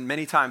find this, and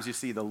many times you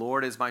see, the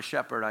Lord is my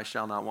shepherd, I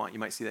shall not want. You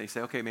might see that, you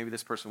say, okay, maybe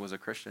this person was a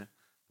Christian.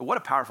 But what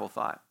a powerful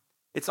thought.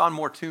 It's on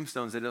more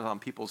tombstones than it is on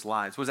people's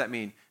lives. What does that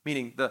mean?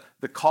 Meaning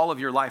the call of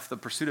your life, the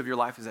pursuit of your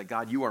life is that,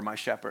 God, you are my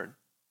shepherd.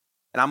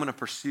 And I'm going to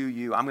pursue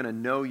you. I'm going to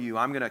know you.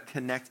 I'm going to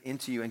connect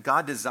into you. And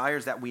God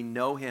desires that we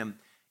know him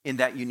in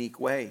that unique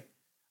way.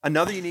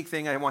 Another unique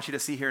thing I want you to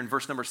see here in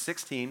verse number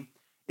 16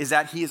 is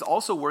that he is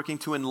also working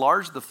to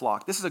enlarge the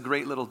flock. This is a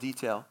great little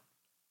detail.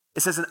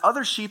 It says, and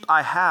other sheep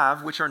I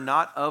have, which are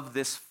not of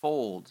this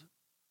fold.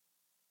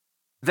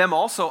 Them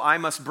also I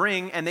must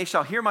bring, and they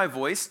shall hear my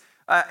voice,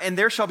 and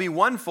there shall be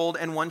one fold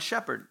and one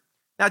shepherd.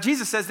 Now,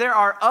 Jesus says there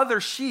are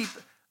other sheep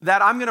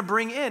that I'm going to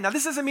bring in. Now,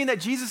 this doesn't mean that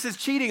Jesus is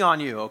cheating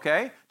on you,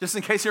 okay? Just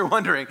in case you're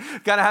wondering.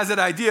 Kind of has that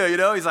idea,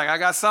 He's like, I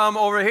got some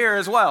over here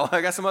as well.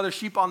 I got some other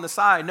sheep on the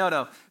side.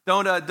 No.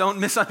 Don't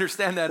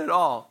misunderstand that at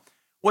all.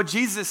 What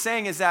Jesus is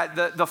saying is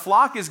that the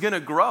flock is going to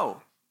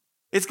grow.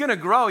 It's going to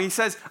grow. He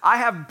says, I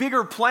have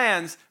bigger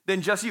plans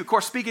than just you. Of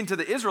course, speaking to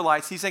the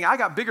Israelites, he's saying, I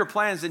got bigger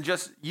plans than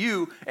just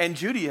you and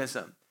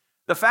Judaism.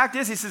 The fact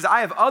is, he says,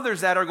 I have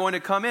others that are going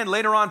to come in.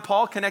 Later on,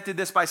 Paul connected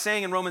this by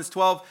saying in Romans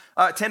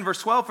 10,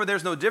 verse 12, for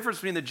there's no difference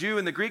between the Jew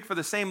and the Greek, for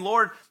the same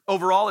Lord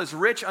over all is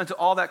rich unto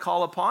all that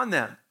call upon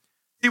them.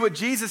 See, what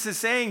Jesus is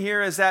saying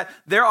here is that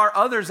there are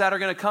others that are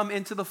going to come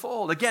into the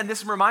fold. Again,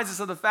 this reminds us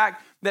of the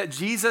fact that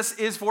Jesus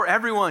is for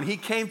everyone. He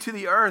came to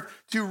the earth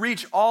to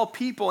reach all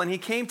people, and he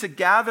came to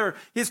gather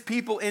his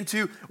people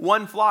into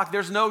one flock.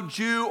 There's no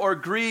Jew or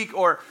Greek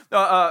or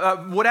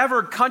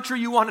whatever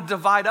country you want to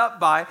divide up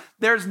by.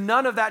 There's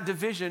none of that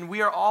division.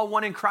 We are all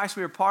one in Christ.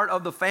 We are part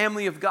of the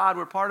family of God.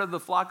 We're part of the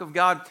flock of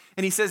God.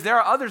 And he says there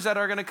are others that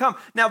are going to come.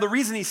 Now, the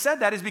reason he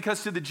said that is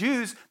because to the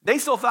Jews, they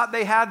still thought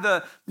they had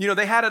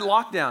they had it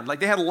locked down.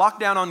 Like they had a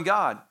lockdown on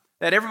God.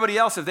 That everybody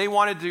else, if they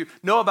wanted to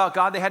know about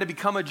God, they had to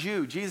become a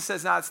Jew. Jesus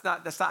says, no,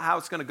 that's not how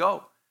it's going to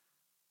go.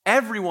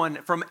 Everyone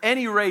from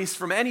any race,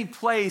 from any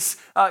place,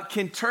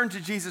 can turn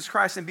to Jesus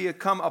Christ and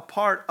become a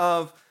part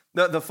of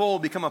the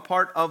fold, become a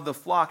part of the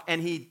flock.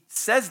 And he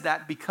says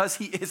that because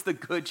he is the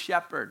good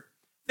shepherd.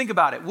 Think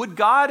about it. Would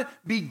God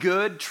be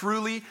good,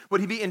 truly?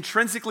 Would he be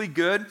intrinsically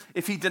good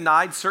if he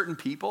denied certain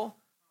people?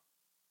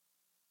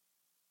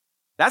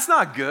 That's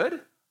not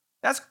good.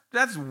 That's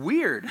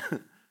weird.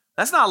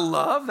 That's not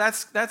love.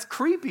 That's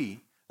creepy.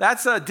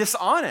 That's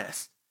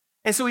dishonest.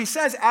 And so he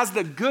says, as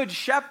the good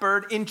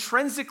shepherd,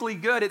 intrinsically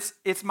good,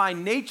 it's my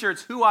nature,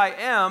 it's who I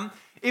am.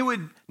 It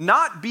would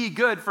not be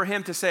good for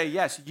him to say,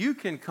 yes, you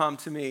can come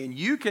to me and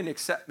you can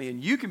accept me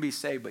and you can be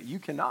saved, but you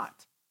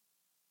cannot.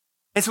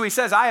 And so he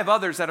says, I have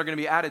others that are going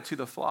to be added to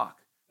the flock.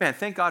 Man,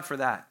 thank God for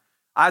that.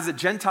 As a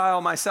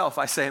Gentile myself,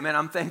 I say, man,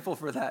 I'm thankful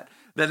for that.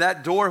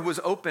 That door was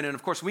open. And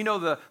of course, we know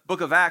the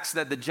book of Acts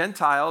that the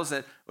Gentiles,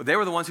 that they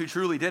were the ones who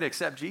truly did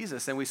accept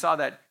Jesus. And we saw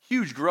that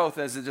huge growth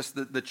as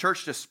the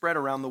church just spread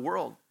around the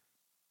world.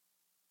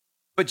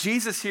 But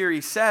Jesus here,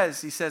 he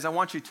says, I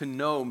want you to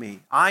know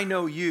me. I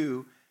know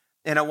you,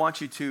 and I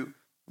want you to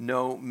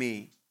know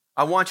me.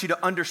 I want you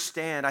to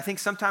understand. I think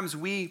sometimes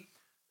we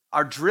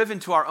are driven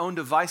to our own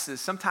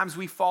devices. Sometimes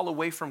we fall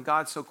away from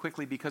God so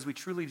quickly because we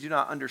truly do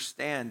not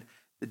understand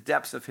the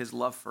depths of his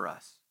love for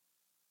us.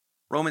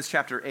 Romans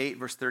chapter 8,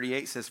 verse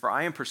 38 says, for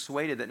I am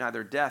persuaded that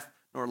neither death,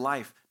 nor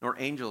life, nor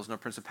angels, nor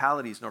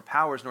principalities, nor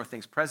powers, nor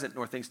things present,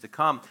 nor things to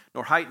come,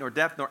 nor height, nor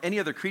depth, nor any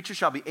other creature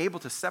shall be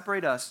able to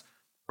separate us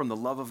from the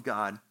love of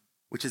God,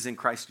 which is in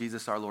Christ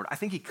Jesus our Lord. I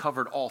think he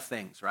covered all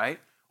things, right?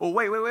 Oh,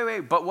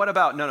 wait. But what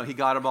about? No, he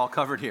got them all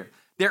covered here.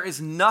 There is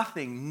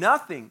nothing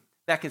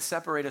that can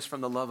separate us from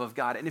the love of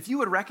God. And if you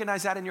would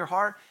recognize that in your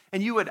heart,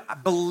 and you would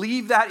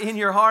believe that in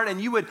your heart,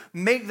 and you would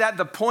make that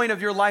the point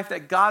of your life,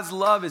 that God's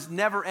love is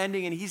never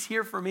ending and he's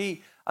here for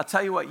me, I'll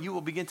tell you what, you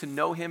will begin to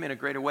know him in a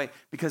greater way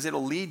because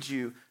it'll lead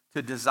you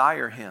to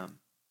desire him.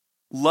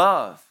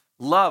 Love.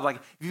 Like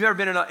if you've ever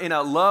been in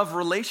a love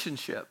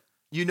relationship,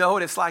 you know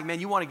what it's like, man,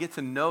 you want to get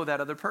to know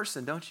that other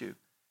person, don't you?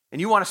 And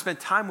you want to spend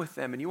time with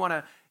them, and you want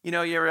to, you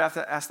ever have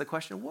to ask the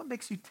question, what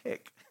makes you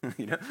tick?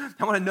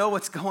 I want to know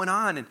what's going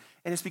on, and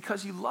it's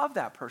because you love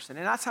that person.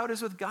 And that's how it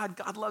is with God.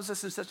 God loves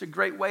us in such a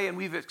great way, and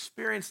we've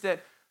experienced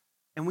it,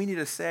 and we need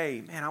to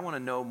say, man, I want to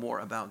know more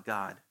about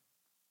God.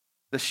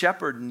 The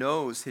shepherd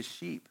knows his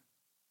sheep,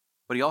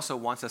 but he also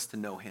wants us to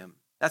know him.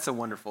 That's a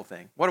wonderful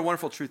thing. What a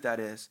wonderful truth that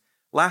is.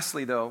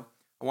 Lastly, though,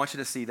 I want you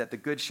to see that the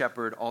good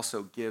shepherd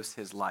also gives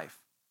his life.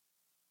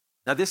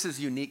 Now, this is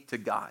unique to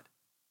God.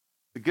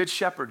 The good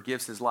shepherd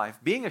gives his life.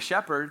 Being a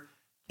shepherd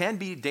can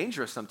be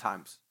dangerous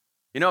sometimes.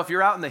 If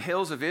you're out in the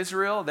hills of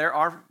Israel, there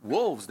are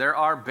wolves, there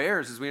are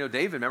bears. As we know,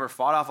 David, remember,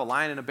 fought off a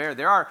lion and a bear.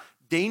 There are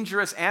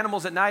dangerous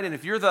animals at night, and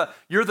if you're the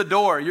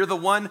door, you're the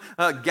one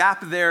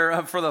gap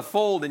there for the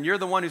fold, and you're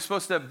the one who's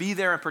supposed to be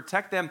there and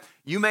protect them,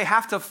 you may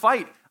have to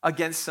fight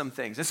against some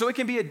things. And so it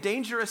can be a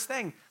dangerous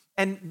thing.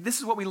 And this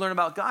is what we learn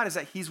about God, is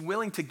that he's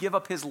willing to give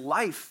up his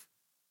life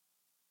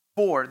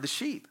for the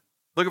sheep.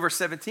 Look at verse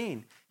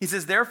 17. He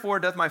says, therefore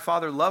doth my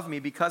Father love me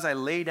because I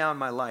lay down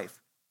my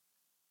life,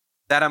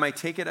 that I might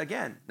take it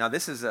again. Now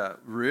this is a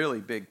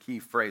really big key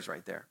phrase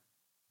right there.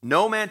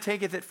 No man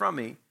taketh it from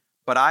me,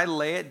 but I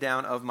lay it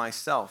down of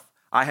myself.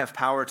 I have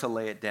power to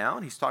lay it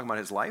down. He's talking about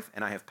his life,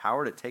 and I have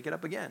power to take it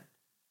up again.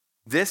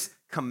 This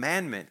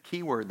commandment,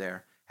 key word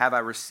there, have I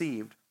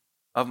received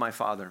of my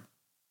Father.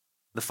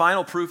 The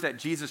final proof that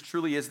Jesus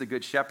truly is the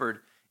good shepherd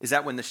is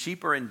that when the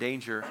sheep are in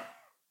danger,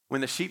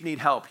 when the sheep need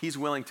help, he's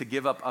willing to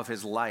give up of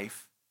his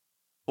life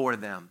for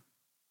them.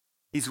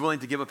 He's willing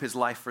to give up his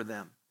life for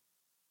them.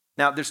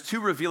 Now, there's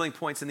two revealing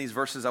points in these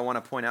verses I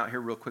want to point out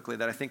here real quickly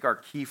that I think are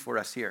key for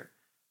us here.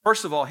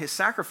 First of all, his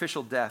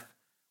sacrificial death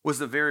was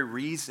the very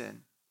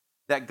reason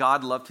that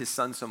God loved his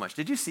son so much.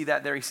 Did you see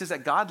that there? He says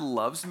that God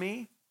loves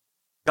me.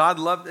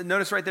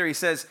 Notice right there, he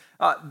says,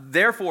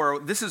 therefore,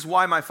 this is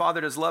why my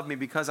Father does love me,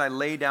 because I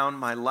lay down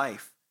my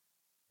life.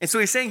 And so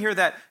he's saying here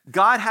that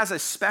God has a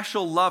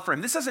special love for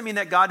him. This doesn't mean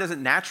that God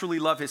doesn't naturally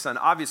love his son.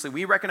 Obviously,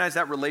 we recognize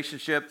that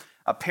relationship.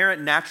 A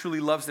parent naturally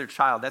loves their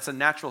child. That's a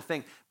natural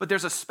thing. But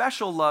there's a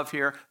special love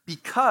here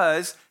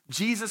because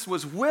Jesus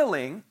was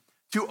willing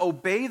to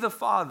obey the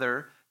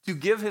Father to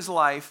give his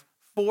life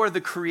for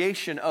the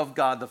creation of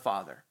God the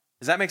Father.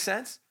 Does that make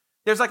sense?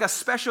 There's like a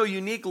special,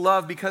 unique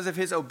love because of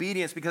his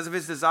obedience, because of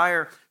his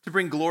desire to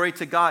bring glory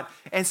to God.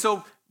 And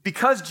so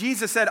because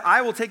Jesus said,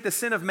 I will take the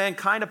sin of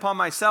mankind upon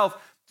myself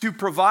to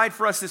provide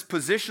for us this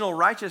positional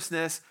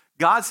righteousness,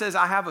 God says,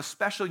 I have a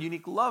special,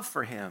 unique love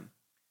for him.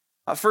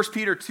 1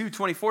 Peter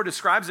 2:24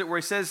 describes it where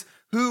he says,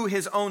 who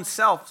his own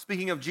self,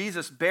 speaking of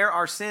Jesus, bare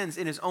our sins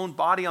in his own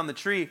body on the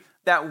tree,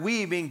 that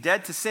we, being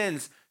dead to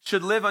sins,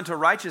 should live unto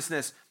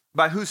righteousness,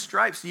 by whose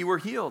stripes ye were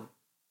healed.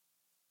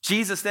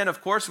 Jesus then,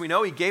 of course, we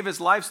know he gave his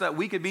life so that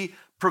we could be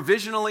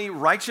provisionally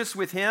righteous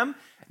with him.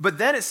 But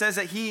then it says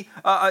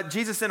that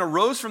Jesus then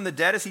arose from the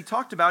dead, as he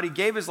talked about. He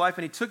gave his life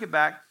and he took it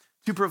back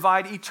to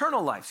provide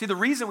eternal life. See, the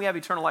reason we have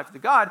eternal life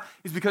with God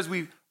is because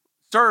we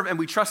serve and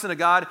we trust in a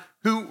God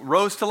who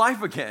rose to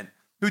life again,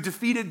 who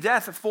defeated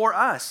death for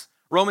us.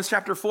 Romans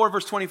chapter 4,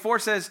 verse 24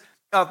 says,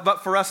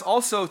 but for us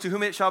also, to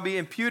whom it shall be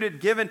imputed,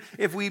 given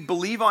if we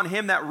believe on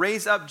him that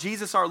raised up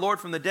Jesus our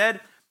Lord from the dead,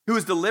 who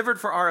was delivered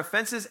for our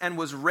offenses and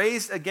was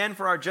raised again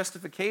for our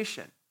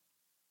justification.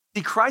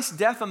 See, Christ's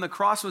death on the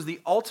cross was the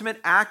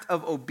ultimate act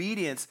of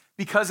obedience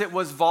because it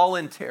was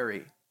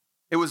voluntary.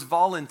 It was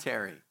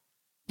voluntary.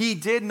 He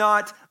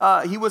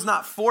was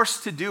not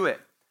forced to do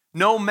it.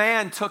 No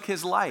man took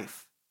his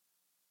life.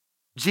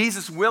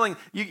 Jesus willing,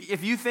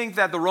 if you think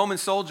that the Roman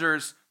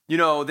soldiers,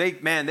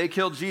 they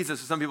killed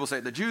Jesus. Some people say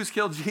the Jews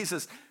killed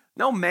Jesus.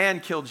 No man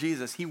killed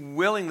Jesus. He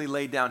willingly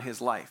laid down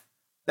his life.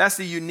 That's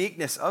the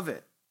uniqueness of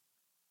it.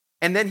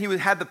 And then he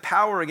had the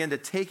power again to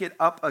take it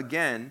up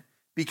again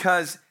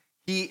because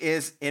he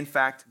is, in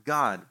fact,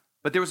 God.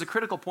 But there was a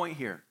critical point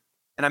here,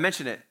 and I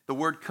mentioned it, the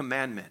word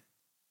commandment.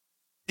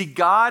 See,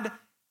 God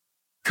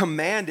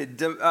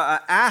commanded,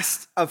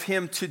 asked of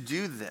him to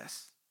do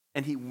this,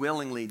 and he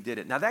willingly did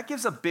it. Now, that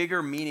gives a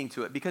bigger meaning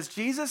to it because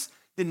Jesus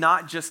did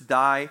not just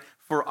die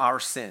for our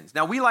sins.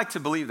 Now, we like to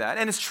believe that,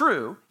 and it's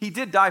true. He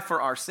did die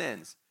for our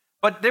sins,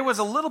 but there was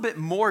a little bit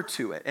more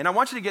to it. And I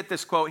want you to get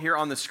this quote here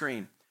on the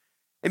screen.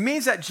 It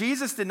means that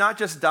Jesus did not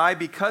just die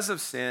because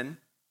of sin,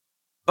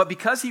 but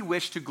because he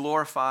wished to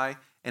glorify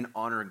and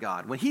honor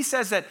God. When he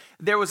says that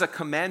there was a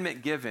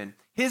commandment given,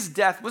 his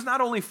death was not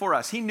only for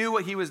us. He knew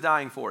what he was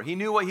dying for. He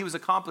knew what he was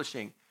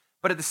accomplishing.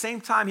 But at the same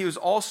time, he was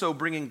also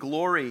bringing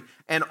glory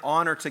and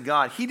honor to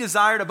God. He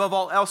desired above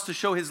all else to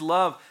show his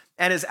love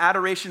and his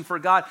adoration for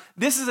God.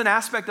 This is an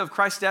aspect of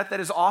Christ's death that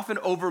is often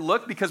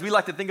overlooked because we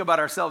like to think about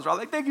ourselves. We're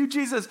like, thank you,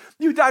 Jesus,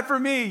 you died for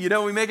me.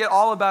 We make it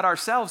all about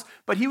ourselves.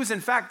 But he was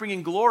in fact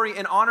bringing glory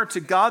and honor to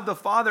God the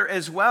Father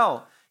as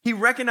well. He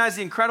recognized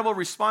the incredible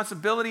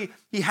responsibility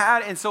he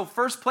had. And so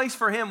first place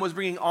for him was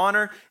bringing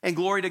honor and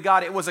glory to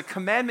God. It was a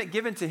commandment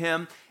given to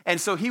him. And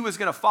so he was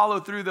going to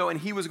follow through though, and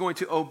he was going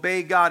to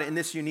obey God in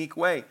this unique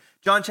way.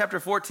 John chapter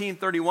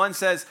 14:31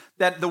 says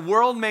that the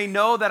world may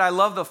know that I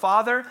love the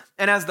Father,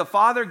 and as the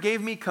Father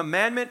gave me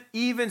commandment,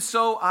 even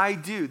so I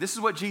do. This is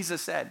what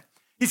Jesus said.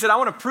 He said, I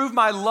want to prove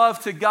my love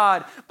to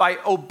God by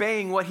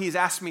obeying what he's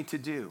asked me to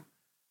do.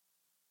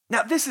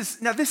 Now this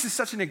is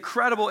such an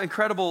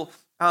incredible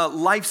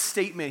life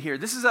statement here.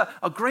 This is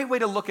a great way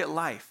to look at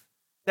life.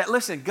 That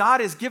listen,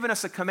 God has given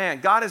us a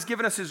command. God has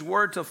given us his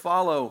word to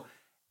follow,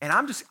 and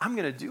I'm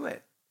going to do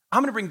it. I'm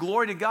going to bring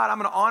glory to God. I'm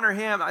going to honor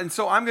him. And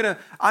so I'm going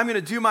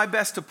to do my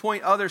best to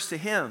point others to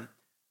him.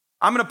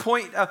 I'm going to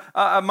point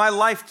my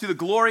life to the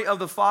glory of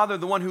the Father,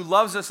 the one who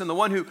loves us and the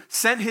one who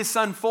sent his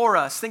son for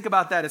us. Think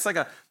about that. It's like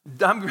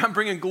I'm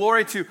bringing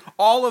glory to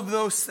all of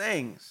those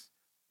things.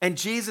 And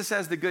Jesus,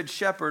 as the good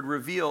shepherd,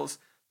 reveals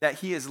that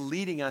he is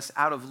leading us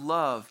out of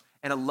love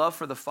and a love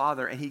for the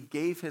Father. And he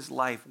gave his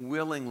life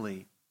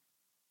willingly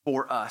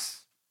for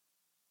us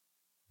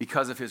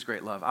because of his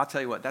great love. I'll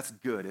tell you what, that's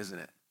good, isn't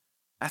it?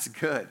 That's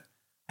good.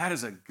 That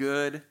is a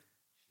good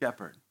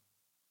shepherd.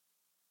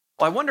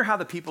 Well, I wonder how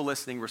the people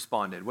listening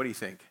responded. What do you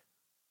think?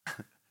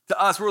 To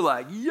us, we're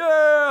like,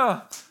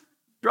 yeah,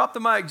 Drop the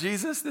mic,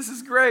 Jesus. This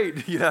is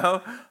great.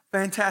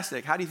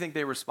 Fantastic. How do you think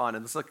they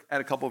responded? Let's look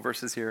at a couple of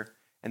verses here,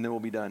 and then we'll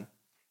be done.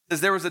 It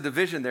says, there was a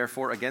division,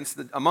 therefore,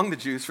 among the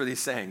Jews for these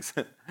sayings.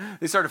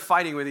 They started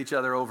fighting with each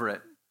other over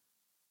it.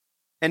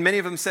 And many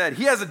of them said,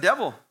 he has a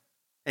devil,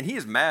 and he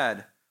is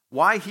mad.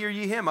 Why hear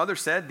ye him?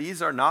 Others said,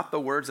 these are not the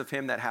words of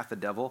him that hath a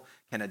devil.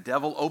 Can a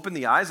devil open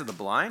the eyes of the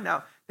blind?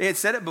 Now, they had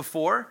said it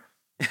before,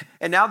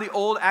 and now the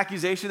old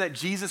accusation that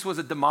Jesus was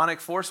a demonic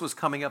force was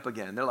coming up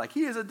again. They're like,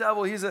 he is a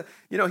devil.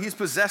 He's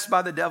possessed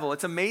by the devil.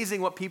 It's amazing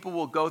what people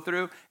will go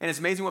through, and it's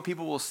amazing what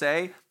people will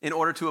say in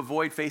order to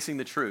avoid facing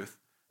the truth.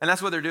 And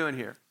that's what they're doing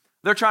here.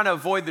 They're trying to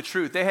avoid the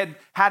truth. They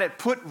had it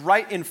put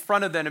right in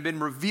front of them and been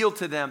revealed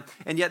to them,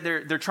 and yet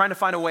they're trying to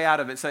find a way out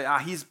of it. Say,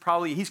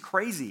 he's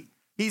crazy.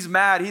 He's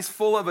mad. He's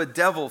full of a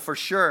devil for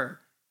sure.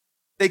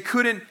 They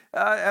couldn't,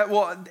 they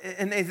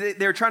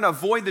were trying to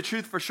avoid the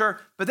truth for sure.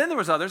 But then there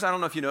was others, I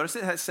don't know if you noticed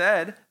it, had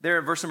said there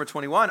in verse number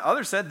 21,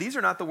 others said, these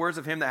are not the words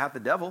of him that hath the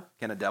devil.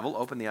 Can a devil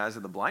open the eyes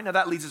of the blind? Now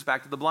that leads us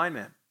back to the blind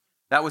man.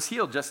 That was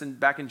healed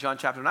back in John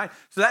chapter 9.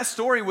 So that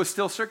story was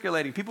still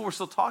circulating. People were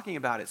still talking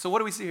about it. So what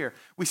do we see here?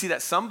 We see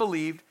that some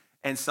believed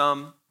and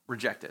some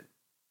rejected.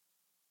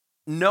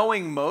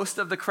 Knowing most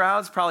of the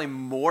crowds probably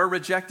more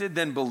rejected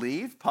than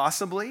believed,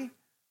 possibly.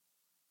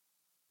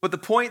 But the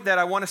point that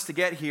I want us to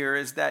get here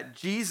is that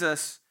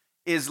Jesus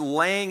is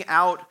laying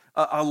out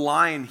a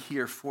line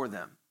here for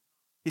them.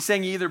 He's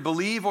saying you either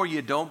believe or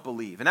you don't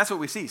believe. And that's what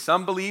we see.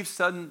 Some believe,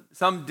 some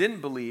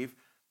didn't believe.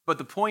 But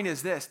the point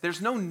is this,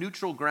 there's no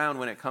neutral ground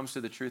when it comes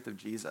to the truth of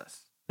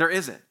Jesus. There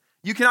isn't.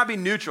 You cannot be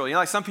neutral.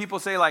 Like some people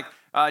say,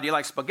 do you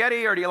like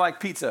spaghetti or do you like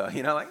pizza?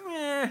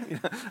 I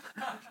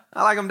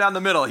like them down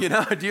the middle.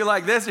 Do you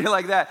like this or do you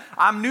like that?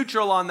 I'm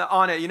neutral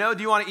on it.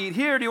 Do you want to eat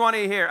here? Do you want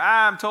to eat here?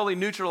 I'm totally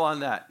neutral on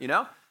that.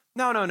 No.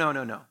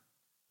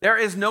 There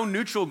is no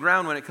neutral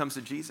ground when it comes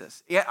to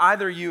Jesus.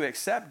 Either you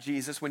accept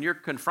Jesus when you're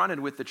confronted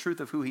with the truth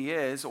of who he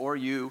is, or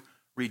you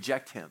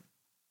reject him.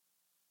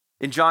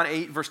 In John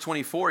 8, verse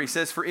 24, he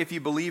says, for if you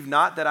believe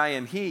not that I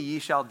am he, ye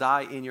shall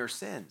die in your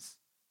sins.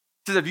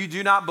 He says, if you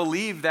do not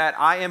believe that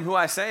I am who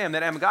I say I am,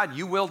 that I am God,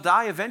 you will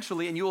die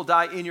eventually, and you will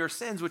die in your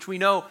sins, which we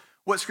know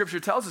what Scripture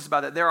tells us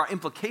about that. There are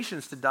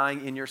implications to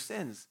dying in your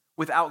sins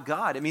without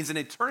God. It means an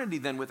eternity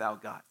then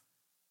without God.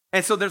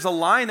 And so there's a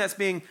line that's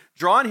being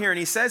drawn here, and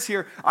he says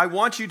here, I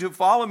want you to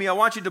follow me. I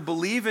want you to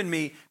believe in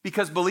me,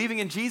 because believing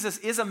in Jesus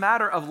is a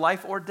matter of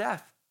life or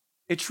death.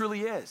 It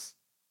truly is.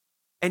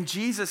 And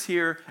Jesus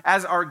here,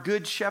 as our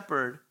good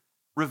shepherd,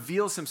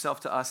 reveals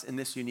himself to us in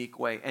this unique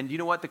way. And you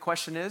know what the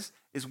question is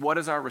what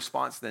is our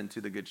response then to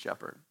the good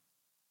shepherd?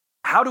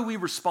 How do we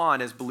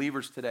respond as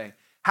believers today?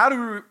 How do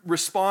we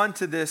respond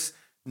to this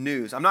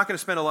news? I'm not going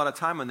to spend a lot of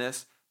time on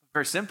this.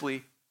 Very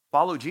simply,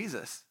 follow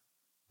Jesus.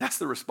 That's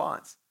the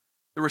response.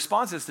 The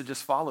response is to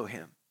just follow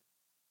him.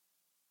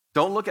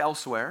 Don't look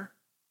elsewhere.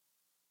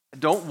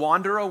 Don't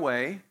wander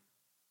away.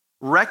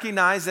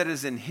 Recognize that it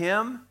is in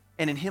him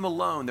and in him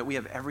alone that we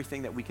have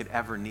everything that we could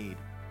ever need.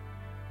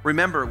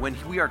 Remember, when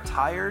we are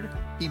tired,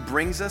 he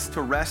brings us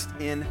to rest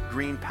in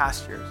green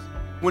pastures.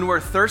 When we're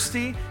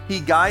thirsty,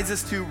 he guides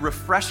us to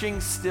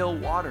refreshing, still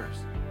waters.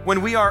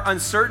 When we are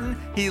uncertain,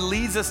 he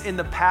leads us in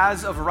the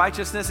paths of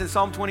righteousness in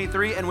Psalm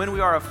 23. And when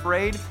we are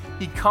afraid,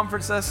 he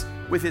comforts us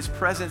with his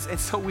presence. And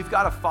so we've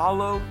got to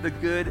follow the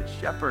good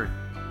shepherd.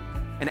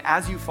 And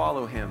as you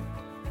follow him,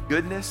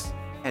 goodness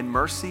and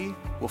mercy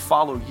will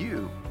follow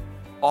you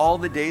all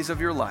the days of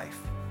your life.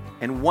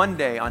 And one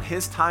day on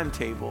his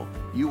timetable,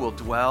 you will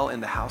dwell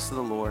in the house of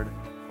the Lord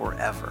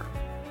forever.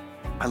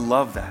 I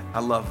love that. I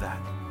love that.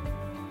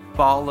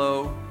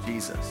 Follow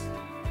Jesus.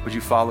 Would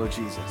you follow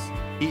Jesus?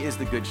 He is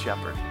the good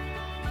shepherd.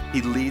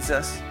 He leads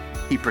us.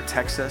 He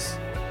protects us.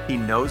 He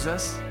knows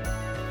us.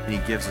 And he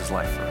gives his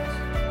life for us.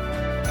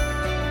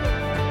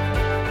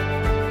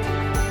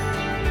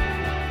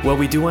 Well,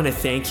 we do want to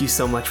thank you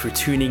so much for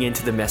tuning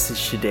into the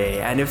message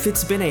today. And if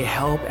it's been a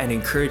help and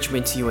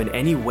encouragement to you in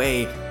any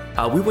way,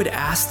 we would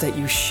ask that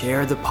you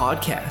share the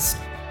podcast.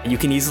 And you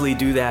can easily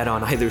do that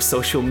on either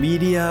social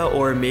media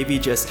or maybe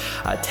just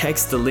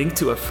text the link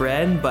to a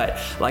friend.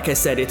 But like I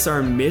said, it's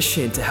our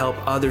mission to help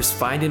others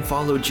find and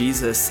follow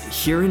Jesus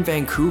here in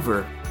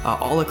Vancouver,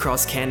 all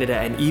across Canada,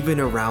 and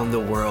even around the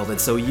world. And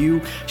so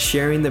you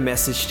sharing the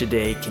message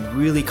today can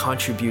really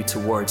contribute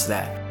towards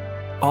that.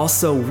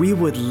 Also, we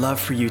would love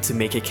for you to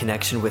make a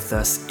connection with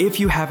us if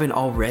you haven't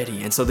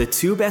already. And so the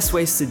two best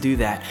ways to do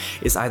that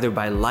is either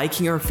by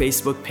liking our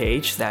Facebook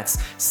page, that's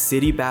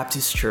City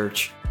Baptist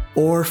Church,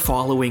 or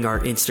following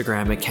our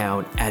Instagram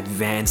account at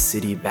Van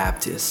City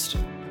Baptist.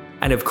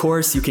 And of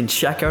course, you can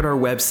check out our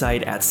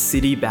website at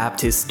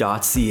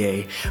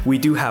citybaptist.ca. We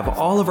do have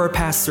all of our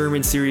past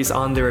sermon series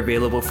on there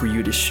available for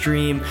you to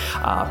stream,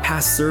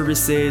 past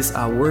services,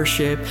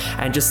 worship,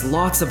 and just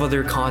lots of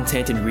other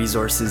content and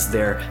resources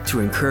there to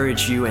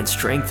encourage you and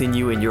strengthen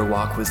you in your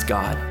walk with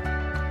God.